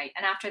can get right.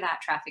 And after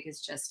that, traffic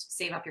is just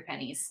save up your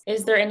pennies.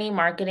 Is there any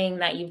marketing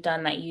that you've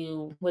done that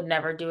you would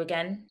never do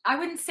again? I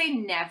wouldn't say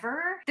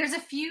never. There's a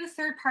few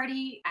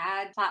third-party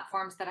ad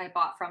platforms that I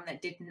bought from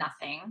that did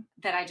nothing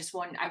that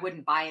I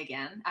wouldn't buy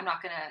again. I'm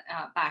not going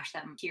to bash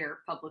them here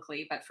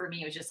publicly, but for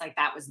me, it was just like,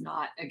 that was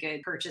not a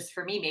good purchase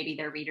for me. Maybe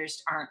their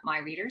readers aren't my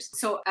readers.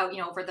 So,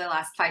 over the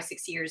last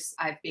 5-6 years,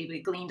 I've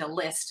maybe gleaned a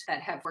list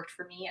that have worked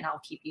for me and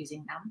I'll keep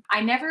using them. I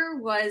never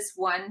was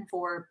one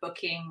for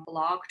booking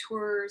blog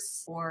tours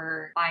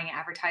or buying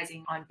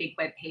advertising on big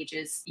web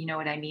pages. You know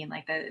what I mean?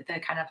 Like the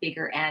kind of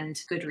bigger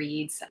end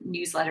Goodreads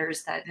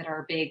newsletters that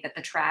are big, that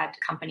the trad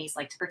companies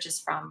like to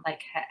purchase from,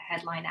 like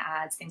headline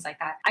ads, things like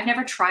that. I've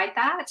never tried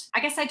that. I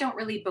guess I don't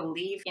really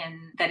believe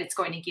in that it's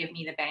going to give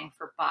me the bang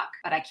for buck,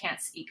 but I can't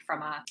speak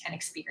from an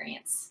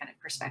experience kind of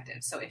perspective.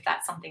 So if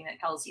that's something that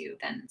tells you,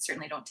 then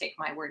certainly don't take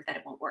my word that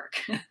it won't work.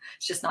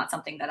 It's just not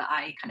something that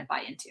I kind of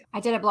buy into. I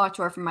did a blog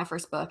tour for my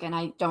first book, and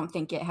I don't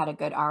think it had a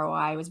good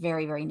ROI. It was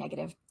very, very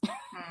negative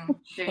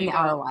in the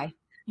ROI.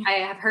 I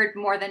have heard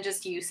more than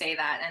just you say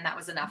that, and that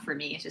was enough for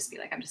me. It's just be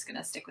like, I'm just going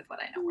to stick with what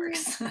I know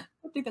works. I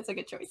think that's a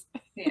good choice.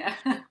 Yeah.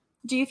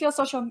 Do you feel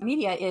social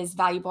media is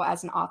valuable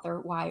as an author?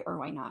 Why or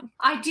why not?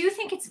 I do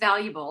think it's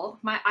valuable.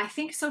 I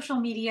think social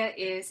media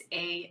is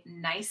a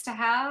nice to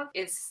have.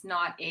 It's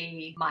not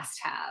a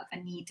must have, a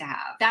need to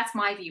have. That's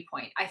my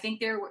viewpoint. I think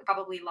there are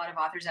probably a lot of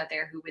authors out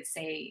there who would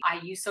say, I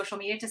use social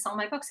media to sell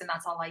my books and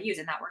that's all I use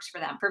and that works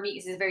for them. For me,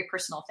 it's a very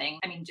personal thing.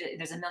 I mean,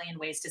 there's a million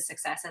ways to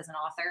success as an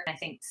author. I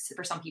think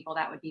for some people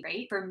that would be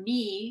great. For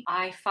me,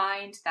 I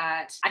find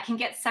that I can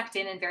get sucked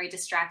in and very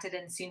distracted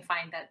and soon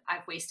find that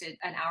I've wasted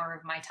an hour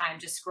of my time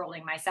just scrolling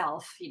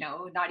myself,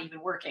 not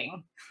even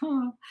working.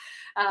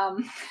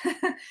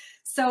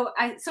 So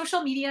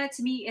social media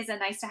to me is a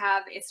nice to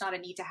have. It's not a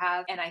need to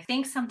have. And I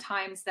think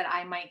sometimes that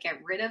I might get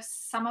rid of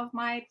some of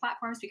my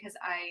platforms because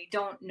I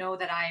don't know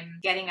that I'm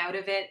getting out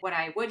of it what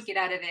I would get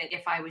out of it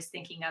if I was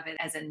thinking of it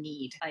as a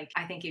need. Like,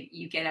 I think if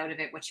you get out of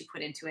it what you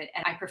put into it.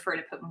 And I prefer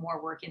to put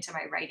more work into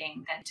my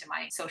writing than to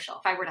my social.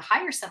 If I were to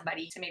hire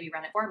somebody to maybe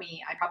run it for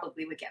me, I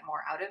probably would get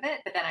more out of it.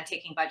 But then I'm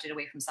taking budget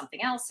away from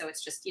something else. So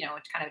it's just,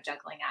 it's kind of a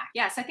juggling act.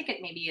 Yes, I think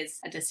it maybe is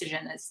a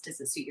decision as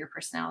does it suit your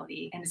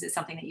personality and is it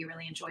something that you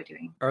really enjoy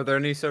doing. Are there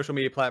any social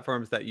media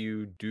platforms that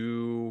you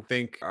do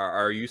think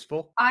are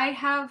useful? I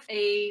have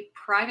a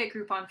private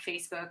group on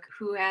Facebook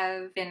who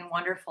have been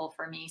wonderful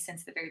for me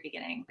since the very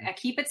beginning. I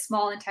keep it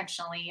small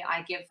intentionally.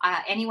 I give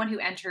anyone who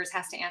enters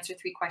has to answer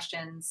 3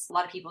 questions. A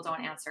lot of people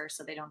don't answer,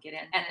 so they don't get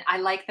in. And I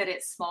like that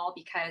it's small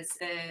because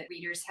the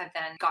readers have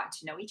then gotten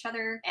to know each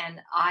other,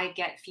 and I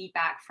get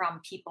feedback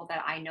from people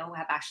that I know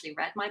have actually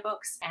read my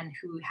books and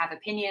who have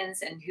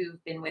opinions and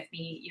who've been with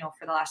me, you know,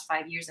 for the last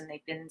 5 years, and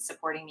they've been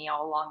supporting me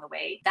all along the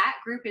way. That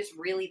group is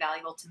really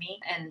valuable to me,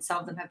 and some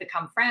of them have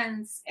become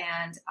friends.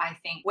 And I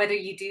think whether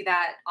you do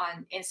that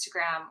on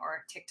Instagram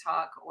or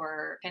TikTok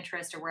or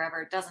Pinterest or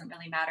wherever, it doesn't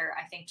really matter.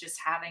 I think just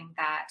having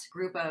that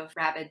group of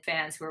rabid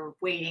fans who are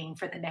waiting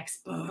for the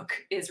next book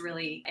is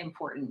really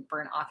important for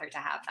an author to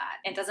have that.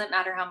 It doesn't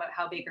matter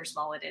how big or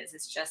small it is.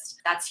 It's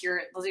just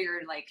those are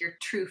your like your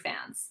true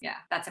fans. Yeah,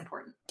 that's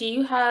important. Do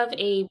you have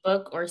a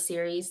book or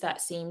series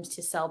that seems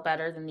to sell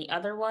better than the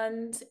other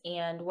ones?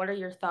 And what are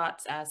your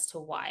thoughts as to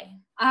why?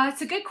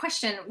 It's a good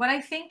question. What I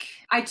think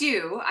I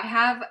do, I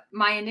have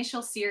my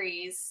initial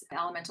series, the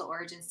Elemental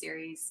Origin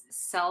series,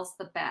 sells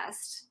the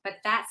best, but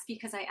that's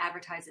because I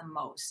advertise the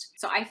most.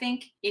 So I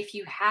think if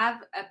you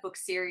have a book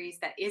series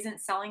that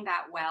isn't selling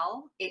that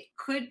well, it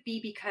could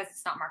be because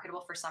it's not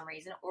marketable for some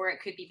reason, or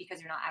it could be because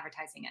you're not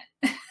advertising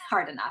it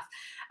hard enough.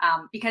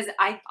 Because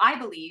I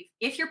believe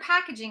if your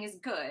packaging is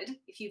good,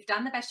 if you've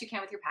done the best you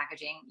can with your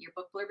packaging, your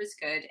book blurb is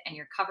good, and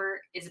your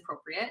cover is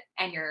appropriate,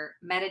 and your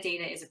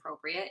metadata is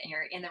appropriate, and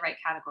you're in the right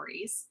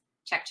categories,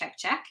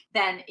 check,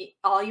 then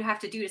all you have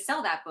to do to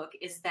sell that book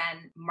is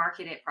then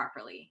market it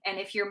properly. And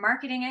if you're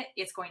marketing it,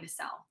 it's going to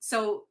sell.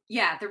 So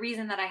yeah, the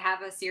reason that I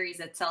have a series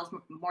that sells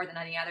more than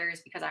any other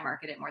is because I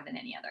market it more than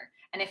any other.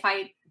 And if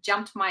I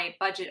jumped my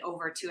budget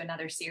over to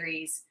another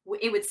series,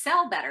 it would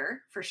sell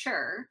better for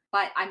sure,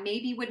 but I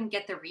maybe wouldn't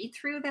get the read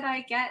through that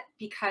I get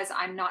because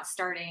I'm not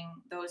funneling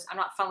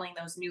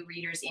those new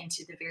readers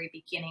into the very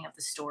beginning of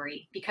the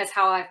story. Because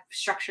how I've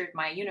structured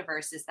my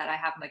universe is that I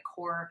have my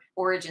core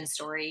origin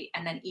story,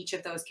 and then each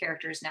of those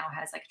characters now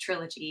has like a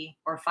trilogy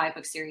or a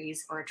 5-book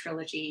series or a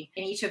trilogy.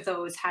 And each of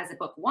those has a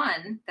book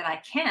 1 that I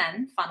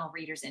can funnel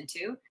readers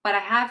into. But I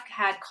have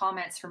had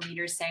comments from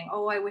readers saying,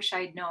 oh, I wish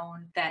I'd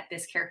known that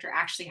this character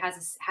actually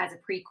has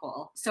a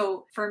prequel.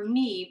 So for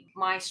me,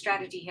 my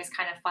strategy has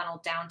kind of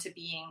funneled down to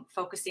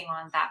focusing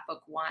on that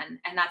book 1.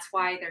 And that's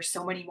why there's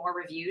so many more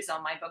reviews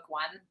on my book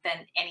 1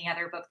 than any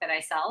other book that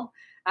I sell.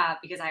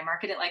 Because I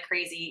market it like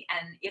crazy.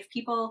 And if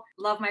people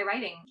love my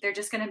writing, they're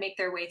just going to make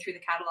their way through the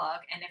catalog.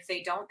 And if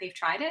they don't, they've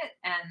tried it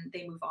and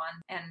they move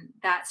on. And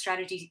that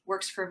strategy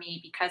works for me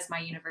because my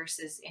universe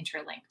is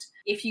interlinked.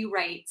 If you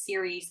write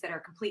series that are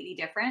completely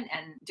different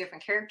and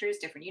different characters,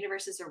 different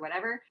universes or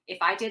whatever, if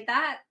I did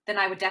that, then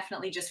I would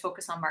definitely just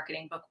focus on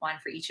marketing book 1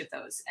 for each of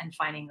those and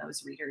finding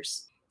those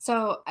readers.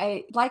 So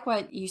I like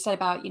what you said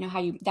about,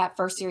 how that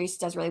first series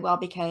does really well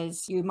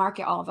because you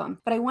market all of them.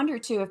 But I wonder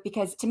too,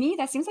 because to me,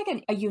 that seems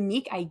like a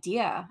unique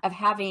idea of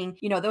having,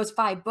 those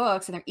 5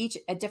 books and they're each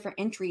a different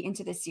entry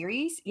into the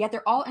series, yet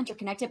they're all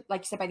interconnected,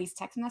 like you said, by these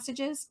text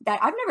messages that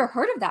I've never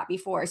heard of that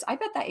before. So I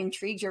bet that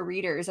intrigues your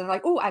readers and they're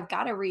like, oh, I've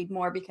got to read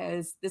more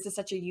because this is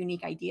such a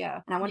unique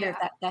idea. And I wonder if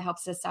that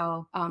helps to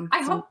sell.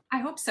 I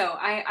hope so.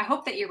 I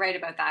hope that you're right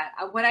about that.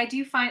 What I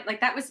do find,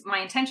 like that was my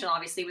intention,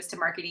 obviously, was to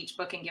market each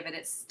book and give it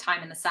its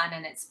time in the sun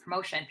and its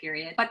promotion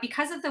period. But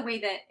because of the way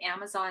that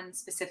Amazon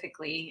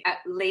specifically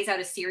lays out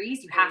a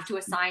series, you have to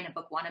assign a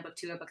book 1, a book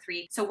 2, a book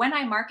 3. So when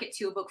I market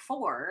to a book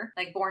 4,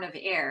 like Born of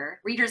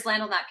Air, readers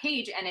land on that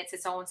page and it's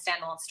its own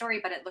standalone story,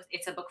 but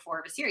it's a book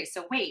 4 of a series.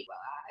 So wait,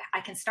 I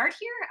can start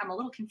here? I'm a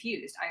little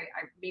confused.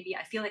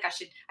 I feel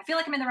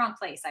like I'm in the wrong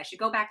place. I should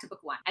go back to book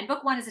 1. And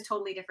book 1 is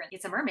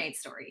it's a mermaid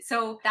story.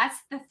 So that's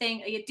the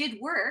thing. It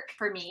did work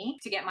for me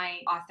to get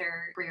my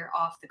author career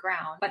off the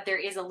ground, but there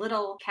is a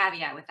little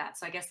caveat with that.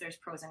 So I guess there's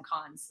pros and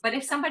cons. But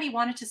if somebody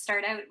wanted to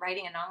start out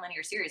writing a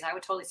nonlinear series, I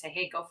would totally say,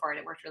 hey, go for it.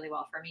 It worked really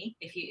well for me.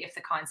 If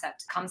the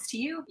concept comes to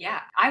you,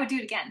 yeah, I would do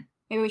it again.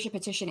 Maybe we should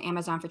petition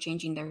Amazon for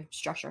changing their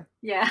structure.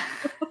 Yeah.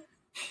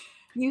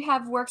 You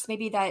have works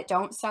maybe that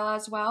don't sell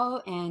as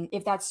well. And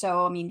if that's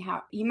so,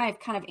 how you might have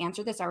kind of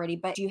answered this already,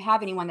 but do you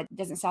have anyone that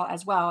doesn't sell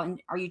as well? And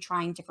are you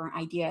trying different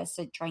ideas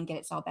to try and get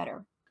it sell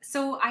better?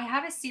 So I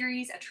have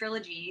a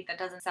trilogy that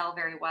doesn't sell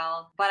very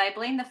well, but I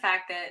blame the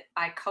fact that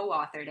I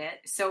co-authored it.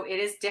 So it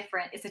is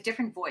different. It's a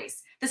different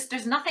voice.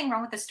 There's nothing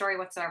wrong with the story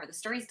whatsoever. The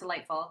story is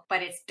delightful,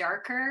 but it's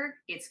darker,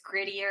 it's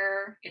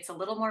grittier, it's a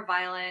little more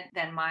violent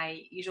than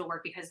my usual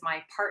work because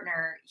my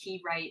partner,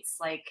 he writes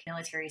like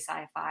military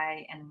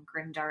sci-fi and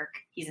grimdark.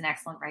 He's an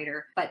excellent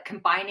writer, but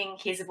combining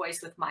his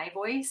voice with my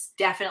voice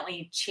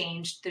definitely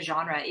changed the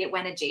genre. It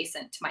went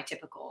adjacent to my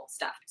typical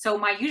stuff. So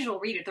my usual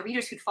the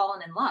readers who'd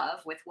fallen in love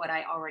with what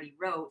I already already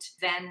wrote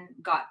then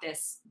got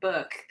this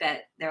book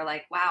that they're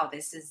like, wow,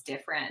 this is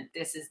different.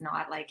 This is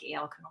not like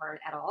A.L. Knorr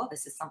at all.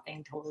 This is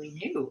something totally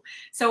new.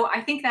 So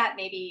I think that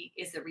maybe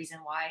is the reason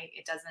why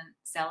it doesn't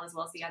sell as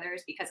well as the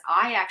others, because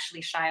I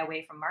actually shy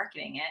away from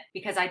marketing it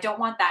because I don't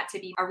want that to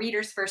be a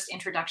reader's first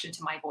introduction to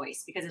my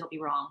voice, because it'll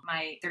be wrong.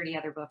 My 30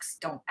 other books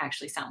don't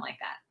actually sound like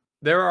that.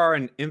 There are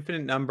an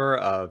infinite number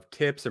of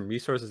tips and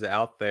resources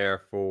out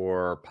there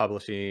for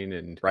publishing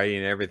and writing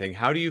and everything.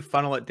 How do you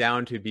funnel it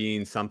down to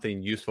being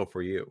something useful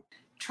for you?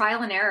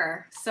 Trial and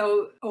error.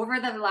 So over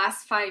the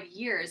last 5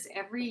 years,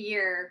 every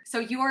year, so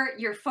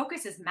your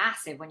focus is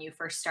massive when you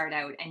first start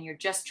out and you're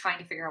just trying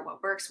to figure out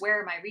what works,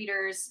 where are my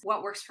readers,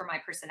 what works for my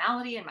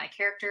personality and my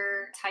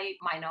character type,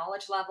 my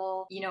knowledge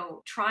level.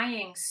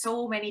 Trying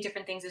so many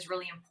different things is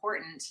really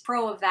important.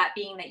 Pro of that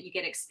being that you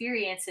get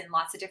experience in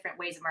lots of different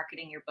ways of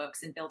marketing your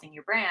books and building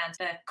your brand.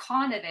 The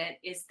con of it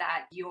is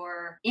that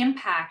your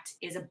impact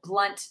is a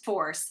blunt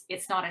force.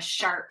 It's not a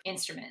sharp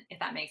instrument, if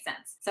that makes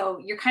sense.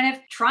 So you're kind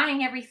of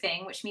trying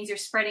everything, which means you're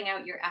spreading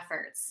out your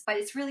efforts. But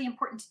it's really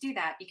important to do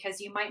that because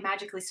you might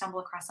magically stumble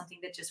across something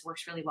that just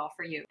works really well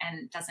for you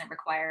and doesn't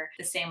require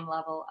the same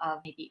level of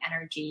maybe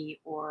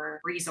energy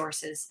or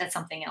resources that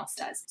something else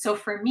does. So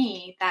for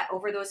me, that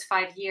over those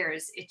 5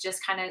 years, it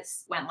just kind of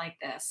went like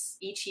this.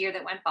 Each year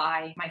that went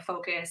by, my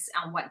focus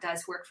on what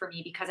does work for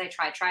me, because I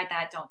tried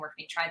that, don't work for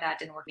me, try that,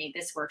 didn't work for me,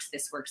 this works,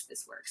 this works,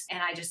 this works. And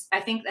I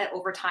think that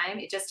over time,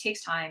 it just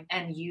takes time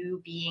and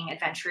you being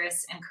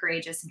adventurous and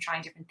courageous and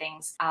trying different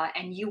things,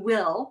 and you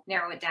will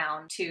narrow it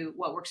down to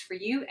what works for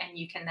you, and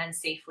you can then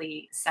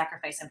safely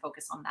sacrifice and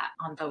focus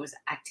on those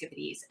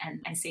activities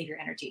and save your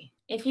energy.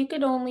 If you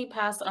could only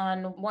pass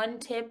on one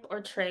tip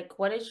or trick,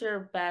 what is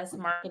your best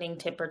marketing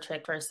tip or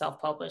trick for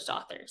self-published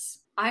authors?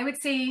 I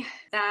would say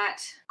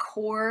that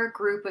core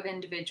group of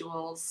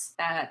individuals,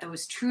 that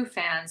those true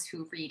fans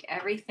who read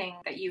everything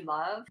that you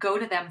love, go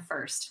to them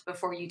first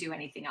before you do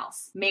anything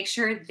else. Make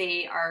sure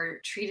they are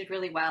treated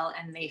really well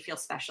and they feel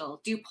special.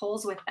 Do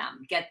polls with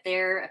them, get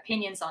their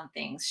opinions on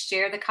things,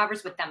 share the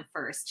covers with them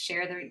first,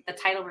 share the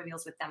title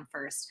reveals with them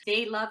first.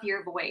 They love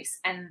your voice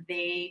and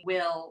they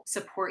will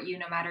support you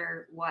no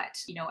matter what,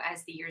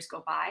 as the years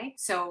go by.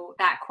 So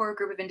that core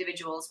group of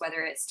individuals,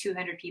 whether it's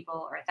 200 people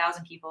or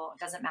 1,000 people, it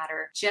doesn't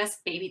matter. Just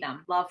baby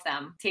them, love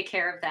them, take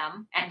care of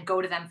them, and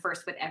go to them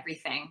first with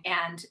everything.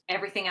 And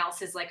everything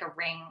else is like a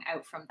ring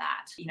out from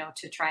that,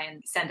 to try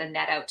and send a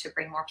net out to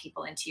bring more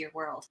people into your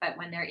world. But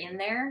when they're in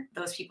there,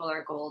 those people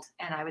are gold.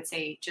 And I would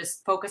say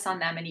just focus on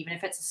them. And even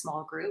if it's a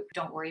small group,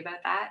 don't worry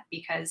about that,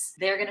 because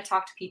they're going to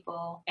talk to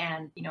people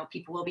and,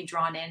 people will be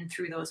drawn in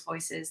through those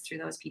voices, through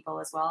those people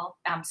as well.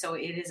 So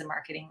it is a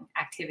marketing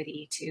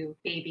activity to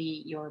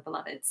baby your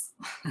beloveds.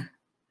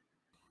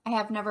 I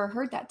have never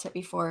heard that tip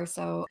before.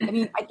 So,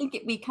 I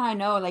think we kind of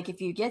know, like, if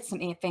you get some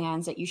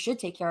fans, that you should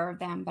take care of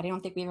them. But I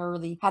don't think we've ever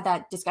really had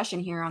that discussion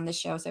here on this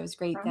show. So it was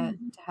great to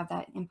have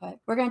that input.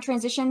 We're going to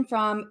transition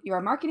from your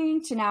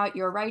marketing to now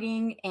your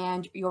writing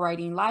and your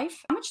writing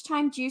life. How much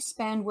time do you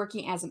spend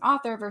working as an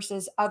author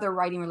versus other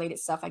writing related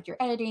stuff like your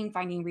editing,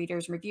 finding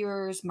readers,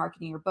 reviewers,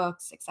 marketing your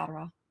books,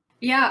 etc.?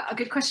 Yeah, a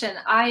good question.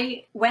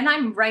 When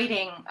I'm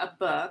writing a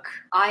book,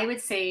 I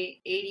would say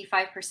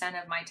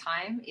 85% of my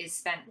time is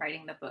spent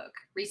writing the book,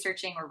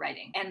 researching or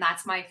writing. And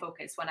that's my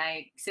focus. When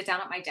I sit down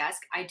at my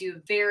desk, I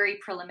do very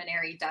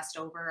preliminary dust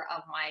over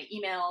of my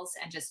emails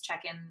and just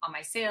check in on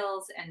my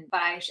sales.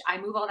 But I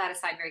move all that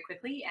aside very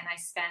quickly, and I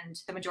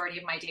spend the majority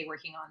of my day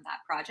working on that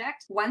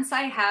project. Once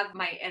I have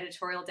my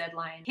editorial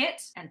deadline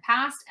hit and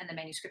passed, and the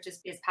manuscript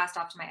is passed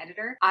off to my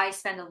editor, I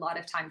spend a lot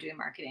of time doing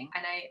marketing.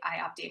 And I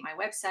update my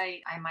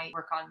website. I might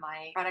work on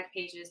my product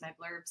pages, my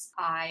blurbs.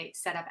 I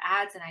set up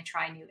ads and I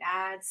try new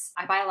ads.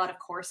 I buy a lot of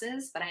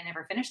courses, but I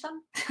never finish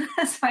them.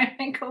 So I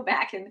might go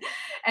back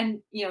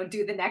and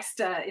do the next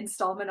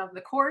installment of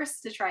the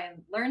course to try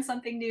and learn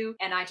something new.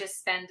 And I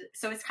just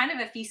so it's kind of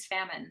a feast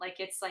famine. Like,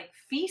 it's like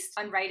feast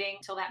on writing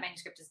till that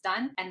manuscript is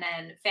done, and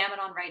then famine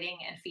on writing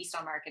and feast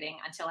on marketing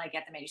until I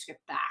get the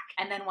manuscript back.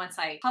 And then once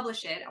I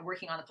publish it, I'm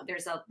working on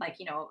there's a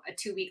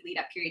 2-week lead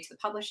up period to the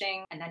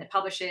publishing, and then it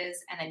publishes,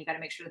 and then you got to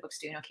make sure the book's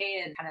doing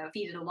okay and kind of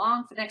feed it along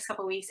for the next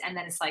couple of weeks, and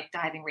then it's like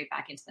diving right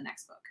back into the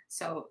next book.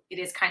 So it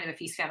is kind of a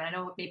feast famine. I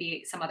know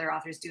maybe some other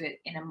authors do it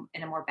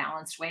in a more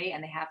balanced way,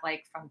 and they have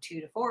like from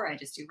 2 to 4, I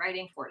just do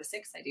writing, 4 to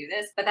 6, I do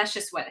this. But that's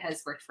just what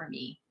has worked for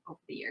me over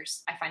the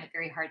years. I find it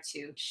very hard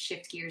to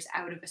shift gears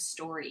out of a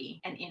story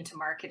and into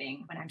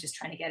marketing when I'm just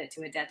trying to get it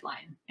to a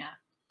deadline. Yeah.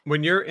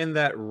 When you're in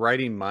that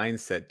writing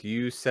mindset, do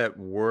you set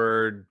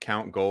word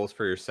count goals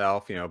for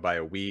yourself, by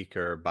a week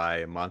or by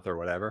a month or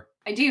whatever?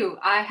 I do.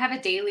 I have a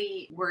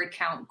daily word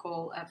count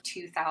goal of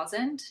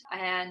 2,000,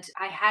 and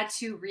I had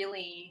to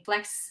really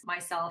flex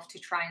myself to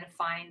try and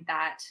find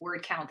that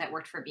word count that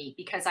worked for me,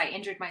 because I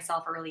injured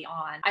myself early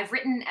on. I've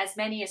written as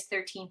many as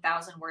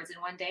 13,000 words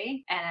in one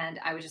day, and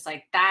I was just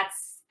like,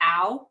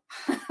 ow.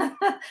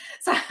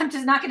 So I'm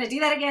just not going to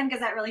do that again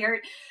because that really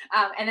hurt.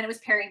 And then it was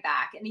paring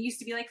back. And it used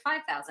to be like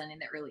 5,000 in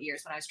the early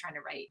years when I was trying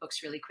to write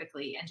books really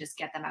quickly and just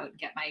get them out and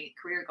get my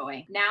career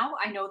going. Now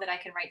I know that I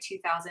can write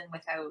 2,000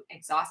 without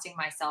exhausting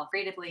myself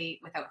creatively,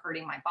 without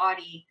hurting my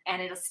body.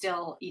 And it'll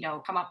still,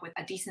 come up with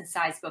a decent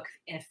sized book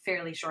in a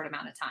fairly short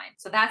amount of time.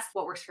 So that's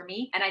what works for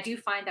me. And I do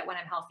find that when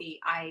I'm healthy,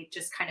 I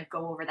just kind of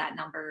go over that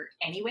number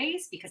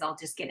anyways, because I'll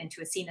just get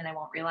into a scene and I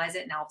won't realize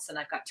it. And all of a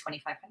sudden I've got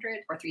 2,500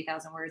 or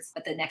 3,000 words,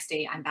 but the next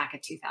day I'm back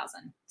at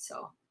 2,000.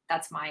 So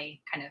that's my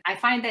I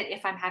find that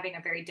if I'm having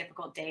a very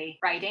difficult day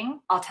writing,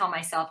 I'll tell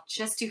myself,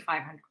 just do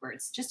 500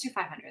 words, just do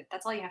 500.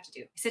 That's all you have to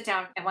do. Sit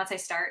down. And once I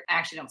start, I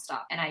actually don't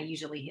stop. And I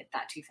usually hit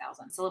that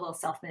 2,000. It's a little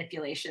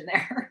self-manipulation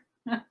there.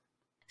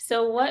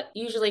 So what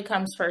usually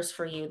comes first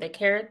for you, the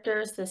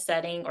characters, the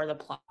setting, or the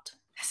plot?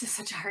 This is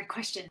such a hard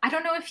question. I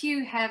don't know if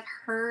you have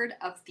heard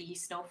of the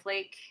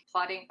snowflake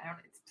plotting. I don't know,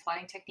 it's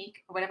plotting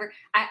technique or whatever.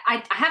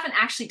 I haven't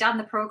actually done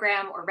the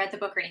program or read the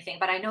book or anything,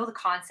 but I know the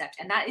concept,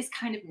 and that is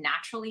kind of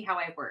naturally how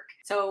I work.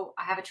 So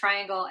I have a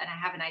triangle and I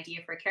have an idea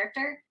for a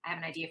character, I have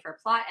an idea for a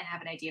plot, and I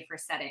have an idea for a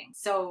setting.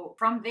 So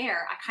from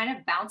there, I kind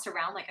of bounce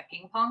around like a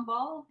ping pong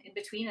ball in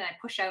between, and I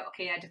push out,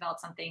 okay, I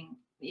developed something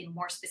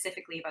more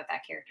specifically about that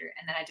character,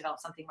 and then I develop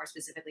something more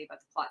specifically about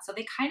the plot. So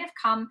they kind of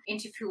come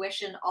into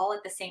fruition all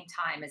at the same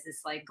time as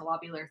this like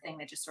globular thing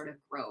that just sort of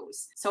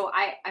grows. So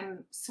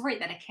I'm sorry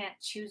that I can't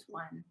choose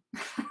one.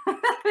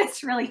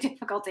 It's really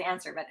difficult to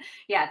answer, but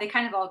yeah, they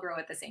kind of all grow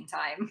at the same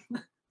time.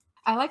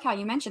 I like how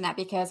you mentioned that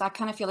because I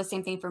kind of feel the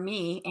same thing for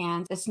me.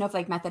 And the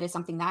snowflake method is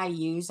something that I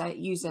use. I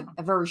use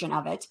a version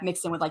of it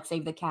mixed in with like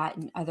Save the Cat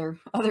and other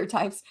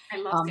types. I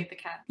love Save the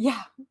Cat.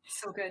 Yeah.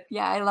 So good.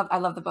 Yeah, I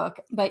love the book.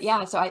 But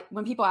yeah, so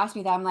when people ask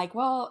me that, I'm like,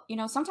 well,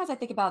 sometimes I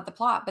think about the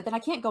plot, but then I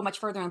can't go much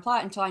further in the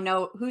plot until I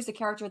know who's the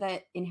character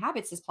that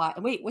inhabits this plot.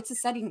 And wait, what's the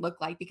setting look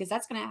like? Because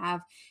that's going to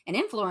have an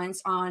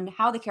influence on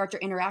how the character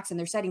interacts in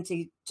their setting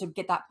to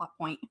get that plot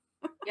point.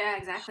 Yeah,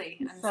 exactly.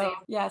 So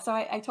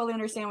I totally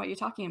understand what you're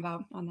talking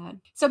about on that.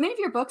 So many of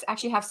your books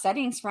actually have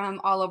settings from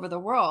all over the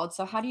world.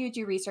 So how do you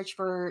do research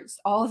for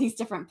all these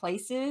different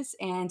places?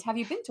 And have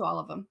you been to all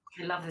of them?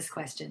 I love this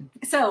question.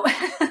 So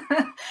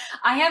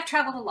I have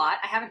traveled a lot.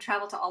 I haven't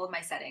traveled to all of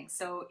my settings.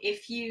 So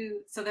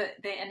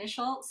the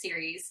initial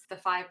series, the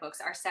 5 books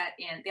are set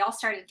they all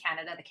started in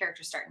Canada. The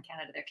characters start in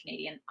Canada. They're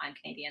Canadian. I'm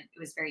Canadian. It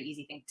was a very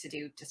easy thing to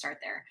do to start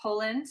there.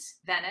 Poland,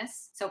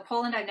 Venice. So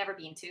Poland I've never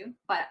been to,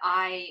 but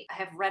I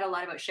have read a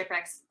lot about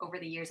shipwrecks over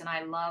the years, and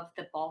I love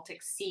the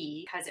Baltic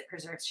Sea because it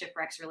preserves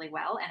shipwrecks really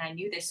well. And I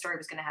knew this story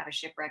was going to have a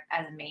shipwreck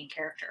as a main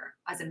character,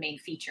 as a main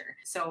feature.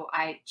 So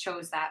I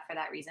chose that for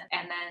that reason.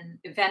 And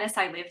then Venice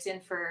I lived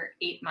in for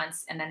 8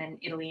 months, and then in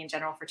Italy in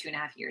general for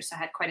 2.5 years. So I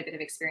had quite a bit of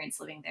experience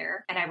living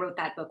there. And I wrote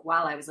that book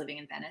while I was living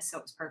in Venice, so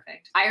it was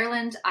perfect.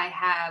 Ireland, I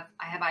have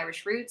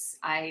Irish roots.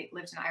 I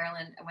lived in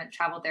Ireland. I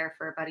traveled there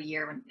for about a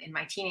year in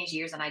my teenage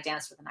years, and I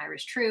danced with an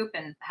Irish troupe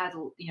and had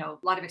a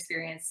lot of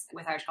experience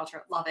with Irish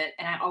culture. Love it.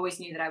 And I always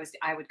knew that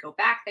I would go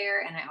back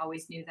there, and I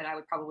always knew that I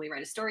would probably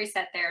write a story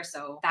set there.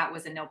 So that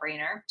was a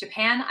no-brainer.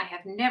 Japan, I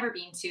have never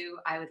been to.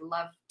 I would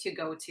love to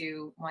go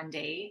to one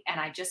day. And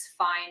I just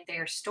find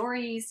their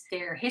stories,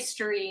 their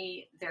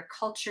history, their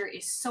culture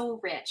is so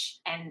rich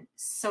and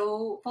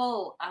so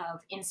full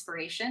of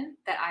inspiration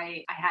that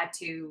I had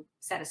to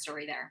set a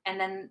story there. And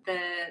then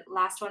the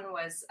last one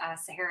was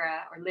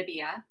Sahara or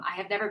Libya. I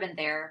have never been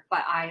there,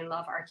 but I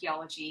love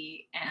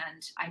archaeology,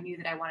 and I knew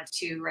that I wanted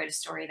to write a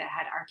story that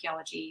had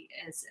archaeology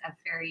as a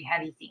very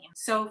heavy theme.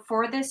 So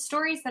for the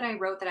stories that I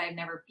wrote that I've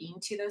never been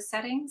to those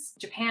settings,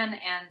 Japan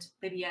and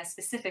Libya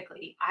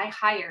specifically, I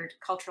hired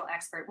cultural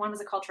expert. One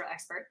was a cultural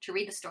expert to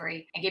read the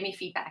story and give me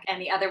feedback.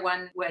 And the other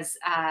one was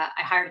I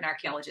hired an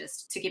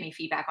archaeologist to give me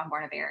feedback on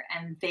Born Bear.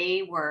 And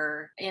they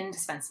were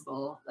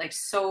indispensable, like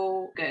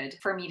so good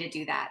for me to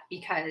do that,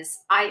 because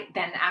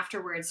then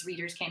afterwards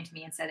readers came to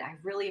me and said, I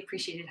really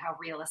appreciated how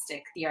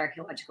realistic the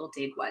archaeological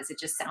dig was. It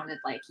just sounded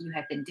like you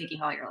had been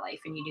digging all your life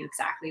and you knew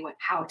exactly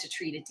how to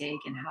treat a dig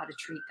and how to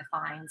treat the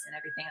finds and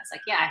everything. I was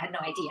like, yeah, I had no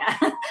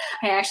idea.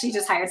 I actually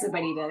just hired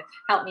somebody to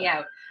help me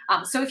out.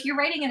 So if you're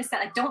writing in a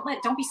set, don't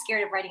be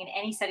scared of writing in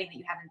any setting that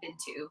you haven't been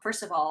to.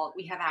 First of all,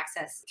 we have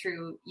access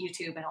through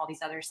YouTube and all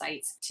these other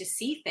sites to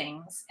see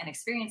things and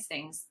experience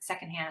things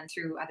secondhand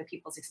through other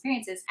people's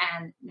experiences.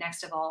 And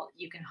next of all,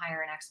 you can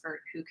hire an expert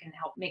who can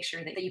help make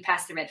sure that you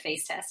pass the red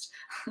face test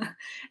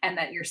and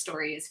that your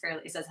story is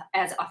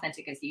as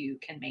authentic as you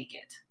can make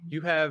it.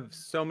 You have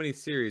so many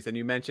series, and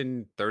you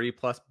mentioned 30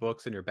 plus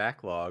books in your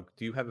backlog.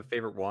 Do you have a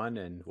favorite one,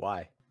 and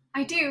why?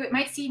 I do. It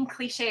might seem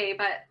cliche,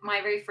 but my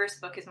very first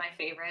book is my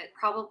favorite.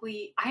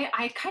 Probably,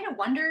 I kind of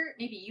wonder,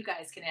 maybe you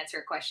guys can answer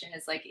a question,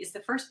 is the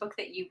first book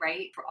that you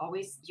write for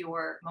always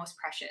your most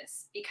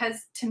precious?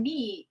 Because to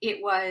me,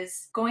 it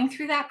was going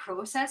through that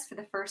process for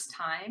the first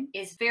time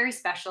is very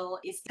special.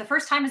 The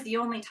first time is the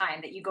only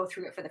time that you go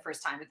through it for the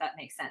first time, if that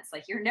makes sense.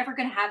 Like, you're never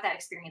going to have that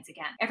experience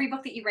again. Every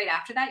book that you write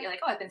after that, you're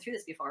like, oh, I've been through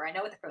this before. I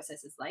know what the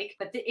process is like.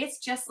 But it's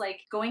just like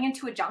going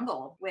into a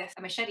jungle with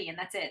a machete, and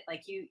that's it.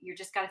 Like, you're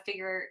just got to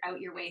figure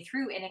out your way way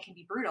through, and it can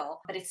be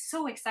brutal, but it's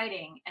so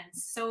exciting and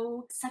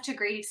such a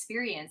great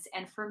experience.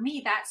 And for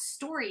me, that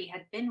story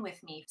had been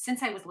with me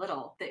since I was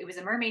little. It was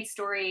a mermaid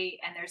story,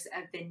 and there's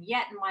a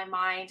vignette in my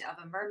mind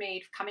of a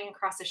mermaid coming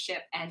across a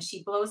ship, and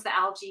she blows the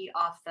algae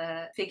off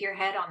the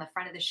figurehead on the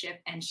front of the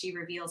ship, and she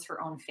reveals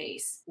her own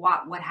face.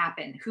 What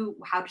happened?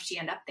 How did she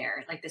end up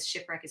there? Like, this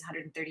shipwreck is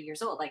 130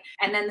 years old. Like,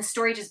 and then the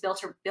story just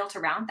built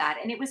around that,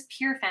 and it was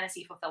pure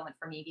fantasy fulfillment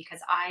for me,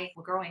 because I,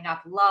 growing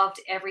up, loved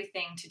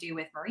everything to do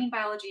with marine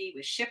biology,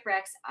 with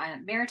shipwrecks,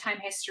 maritime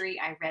history.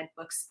 I read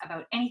books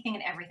about anything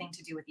and everything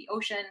to do with the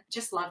ocean.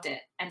 Just loved it.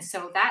 And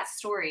so that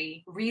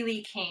story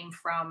really came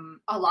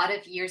from a lot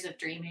of years of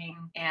dreaming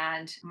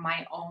and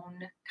my own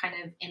kind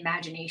of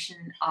imagination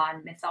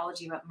on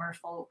mythology about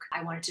merfolk.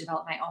 I wanted to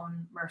develop my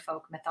own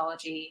merfolk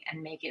mythology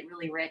and make it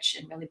really rich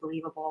and really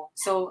believable.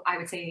 So I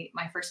would say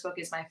my first book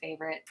is my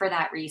favorite for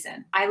that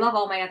reason. I love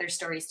all my other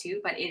stories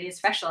too, but it is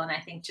special. And I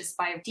think just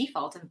by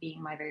default of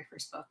being my very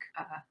first book.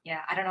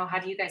 Yeah, I don't know. How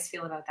do you guys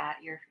feel about that?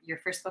 Your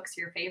first books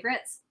are your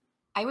favorites?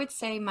 I would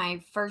say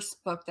my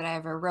first book that I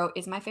ever wrote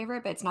is my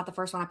favorite, but it's not the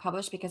first one I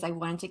published because I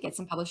wanted to get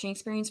some publishing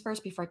experience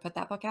first before I put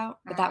that book out.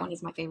 But that one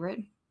is my favorite.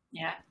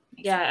 Yeah.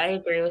 Yeah, I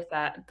agree with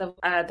that.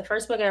 The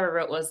first book I ever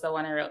wrote was the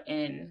one I wrote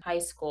in high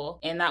school,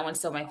 and that one's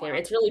still my favorite.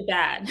 It's really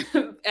bad.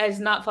 It's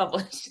not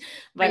published,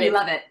 but you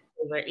love it.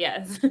 Favorite,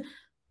 yes.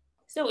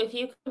 So if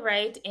you could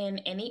write in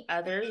any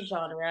other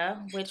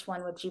genre, which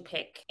one would you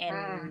pick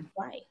and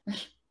why?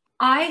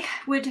 I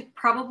would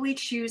probably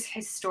choose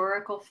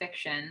historical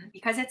fiction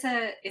because it's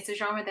a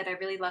genre that I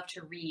really love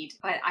to read.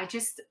 But I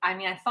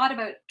thought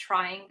about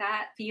trying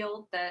that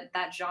field,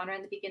 that genre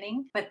in the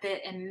beginning, but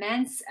the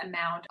immense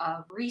amount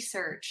of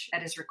research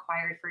that is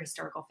required for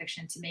historical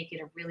fiction to make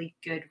it a really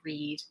good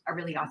read, a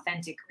really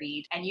authentic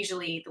read, and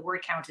usually the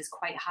word count is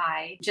quite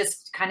high,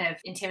 just kind of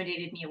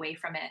intimidated me away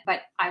from it.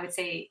 But I would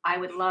say I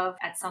would love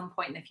at some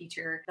point in the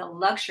future the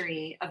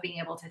luxury of being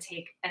able to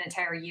take an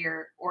entire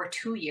year or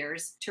 2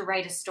 years to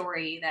write a story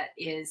that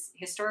is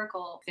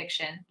historical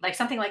fiction, like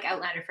something like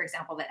Outlander, for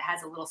example, that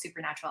has a little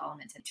supernatural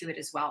element to it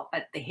as well.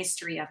 But the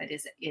history of it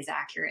is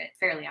accurate,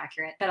 fairly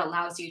accurate, that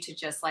allows you to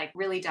just like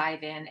really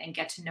dive in and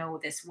get to know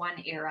this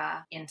one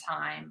era in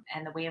time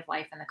and the way of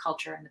life and the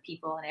culture and the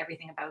people and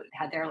everything about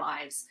their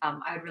lives.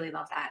 I would really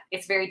love that.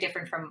 It's very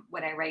different from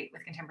what I write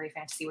with contemporary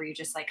fantasy, where you're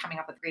just like coming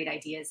up with great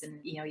ideas and,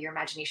 your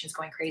imagination's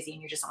going crazy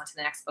and you're just on to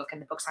the next book and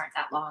the books aren't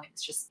that long.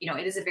 It's just,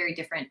 it is a very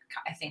different,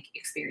 I think,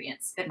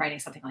 experience than writing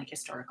something like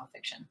historical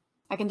fiction.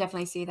 I can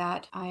definitely see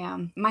that.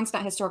 Mine's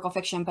not historical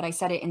fiction, but I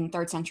set it in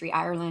 3rd century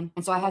Ireland.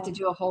 And so I had to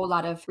do a whole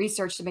lot of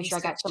research to make sure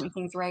I got so many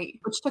things right,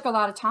 which took a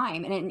lot of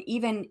time. And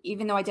even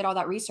though I did all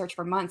that research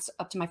for months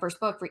up to my first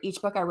book, for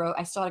each book I wrote,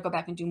 I still had to go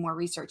back and do more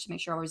research to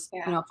make sure I was,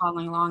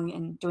 following along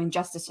and doing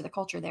justice to the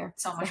culture there.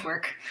 So much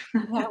work.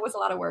 Yeah, it was a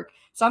lot of work.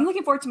 So I'm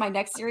looking forward to my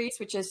next series,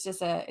 which is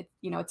just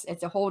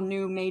it's a whole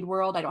new made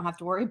world. I don't have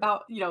to worry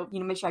about,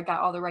 make sure I got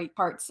all the right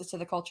parts to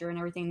the culture and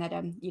everything, that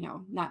I'm,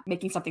 not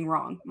making something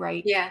wrong.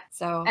 Right. Yeah.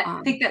 So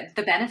I think that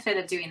the benefit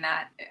of doing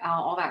that,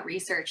 all that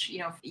research,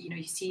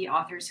 you see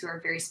authors who are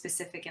very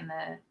specific in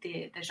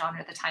the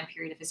genre, the time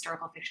period of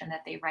historical fiction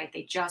that they write.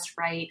 They just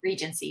write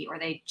Regency, or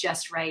they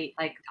just write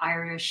like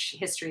Irish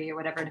history or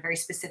whatever in a very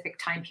specific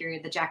time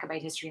period, the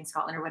Jacobite history in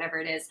Scotland or whatever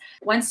it is.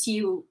 Once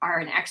you are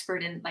an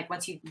expert in, like,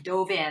 once you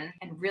dove in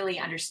and really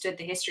understood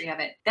the history of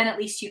it, then at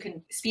least you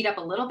can speed up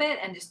a little bit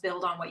and just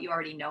build on what you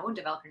already know and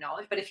develop your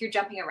knowledge. But if you're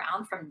jumping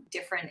around from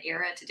different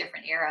era to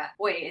different era,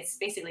 boy, it's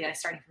basically like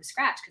starting from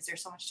scratch, because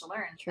there's so much to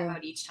learn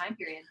about each time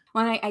period.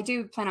 Well, I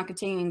do plan on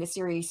continuing the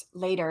series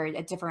later,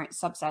 a different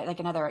subset, like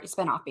another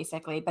spinoff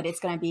basically, but it's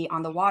going to be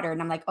on the water.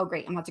 And I'm like, oh,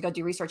 great. I'm going to have to go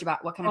do research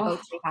about what kind of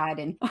boats they had.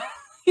 And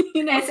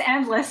it's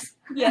endless.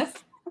 Yes.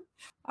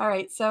 All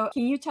right. So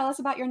can you tell us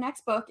about your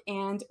next book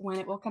and when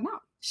it will come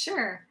out?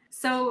 Sure.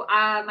 So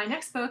my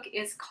next book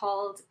is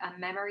called A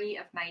Memory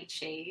of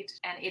Nightshade,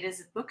 and it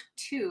is book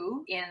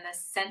 2 in the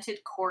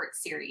Scented Court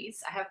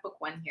series. I have book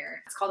 1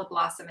 here. It's called A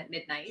Blossom at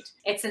Midnight.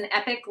 It's an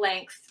epic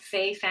length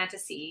fae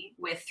fantasy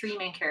with 3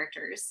 main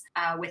characters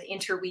with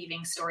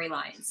interweaving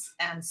storylines.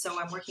 And so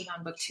I'm working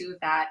on book 2 of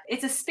that.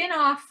 It's a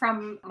spin-off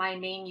from my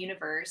main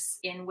universe,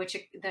 in which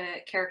the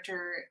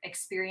character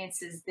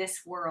experiences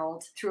this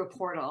world through a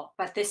portal.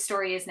 But this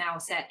story is now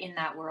set in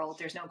that world.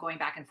 There's no going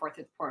back and forth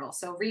with the portal.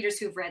 So readers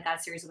who've read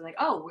that series will be like,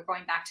 oh, we're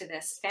going back to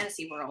this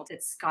fantasy world.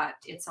 It's got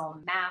its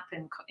own map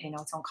and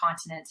its own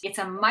continent. It's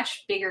a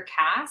much bigger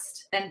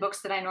cast than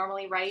books that I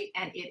normally write,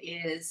 and it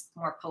is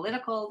more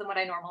political than what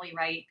I normally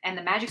write. And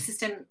the magic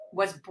system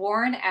was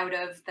born out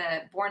of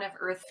the Born of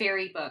Earth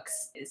fairy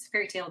books. It's a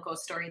fairy tale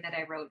ghost story that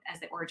I wrote as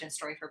the origin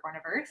story for Born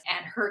of Earth,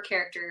 and her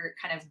character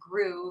kind of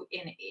grew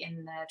in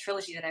the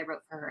trilogy that I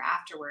wrote for her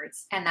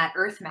afterwards. And that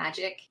earth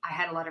magic, I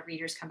had a lot of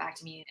readers come back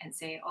to me me and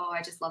say, oh,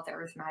 I just love the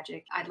earth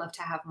magic. I'd love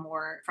to have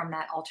more from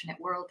that alternate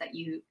world that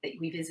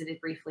we visited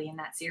briefly in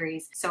that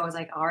series. So I was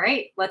like, all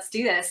right, let's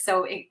do this.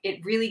 So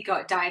it really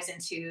dives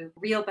into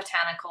real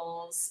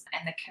botanicals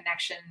and the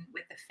connection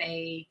with the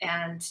Fae.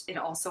 And it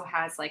also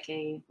has like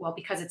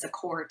because it's a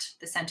court,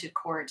 the scented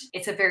court,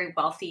 it's a very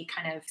wealthy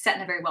kind of set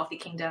in a very wealthy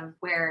kingdom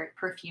where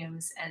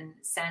perfumes and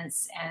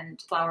scents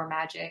and flower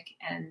magic,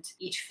 and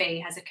each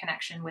Fae has a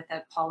connection with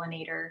a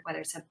pollinator, whether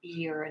it's a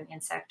bee or an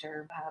insect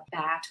or a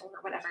bat or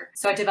whatever.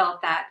 So I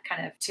developed that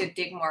kind of to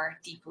dig more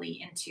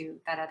deeply into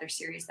that other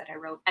series that I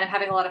wrote. And I'm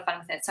having a lot of fun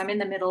with it. So I'm in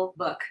the middle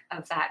book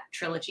of that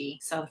trilogy.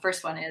 So the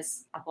first one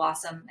is A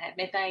Blossom at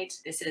Midnight.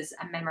 This is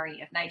A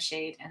Memory of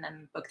Nightshade. And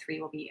then book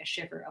 3 will be A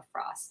Shiver of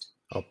Frost.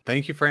 Well,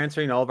 thank you for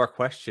answering all of our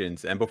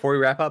questions. And before we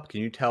wrap up, can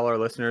you tell our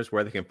listeners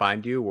where they can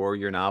find you or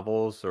your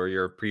novels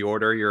or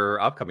pre-order your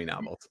upcoming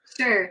novels?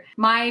 Sure.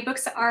 My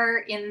books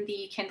are in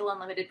the Kindle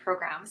Unlimited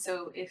program.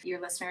 So if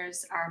your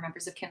listeners are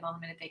members of Kindle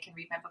Unlimited, they can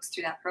read my books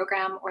through that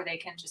program, or they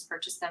can just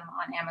purchase them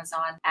on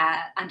Amazon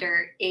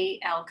under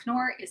A.L.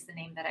 Knorr is the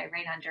name that I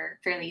write under.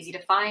 Fairly easy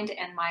to find.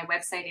 And my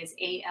website is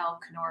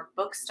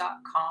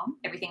alknorrbooks.com.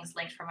 Everything's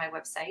linked from my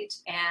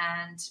website.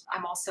 And I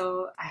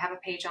have a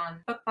page on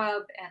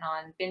BookBub and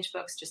on Binge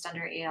Books just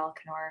under A.L.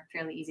 Knorr,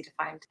 fairly easy to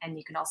find. And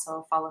you can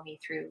also follow me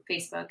through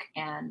Facebook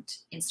and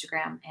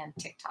Instagram and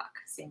TikTok,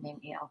 same name,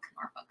 A.L.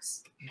 Knorr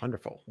Books.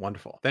 Wonderful.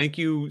 Wonderful. Thank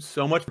you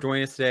so much for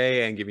joining us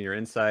today and giving your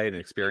insight and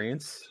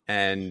experience.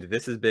 And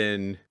this has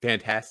been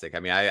fantastic. I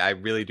mean, I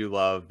really do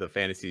love the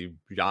fantasy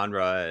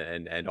genre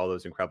and all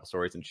those incredible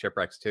stories, and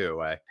shipwrecks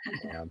too. I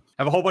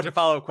have a whole bunch of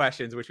follow-up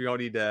questions, which we don't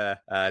need to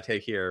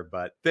take here,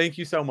 but thank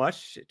you so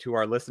much to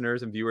our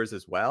listeners and viewers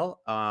as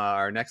well.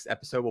 Our next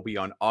episode will be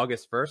on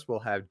August 1st. We'll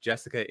have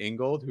Jessica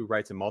Ingold, who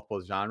writes in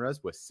multiple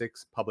genres with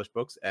 6 published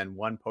books and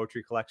 1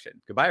 poetry collection.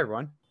 Goodbye,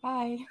 everyone.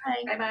 Bye.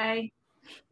 Bye. Bye-bye.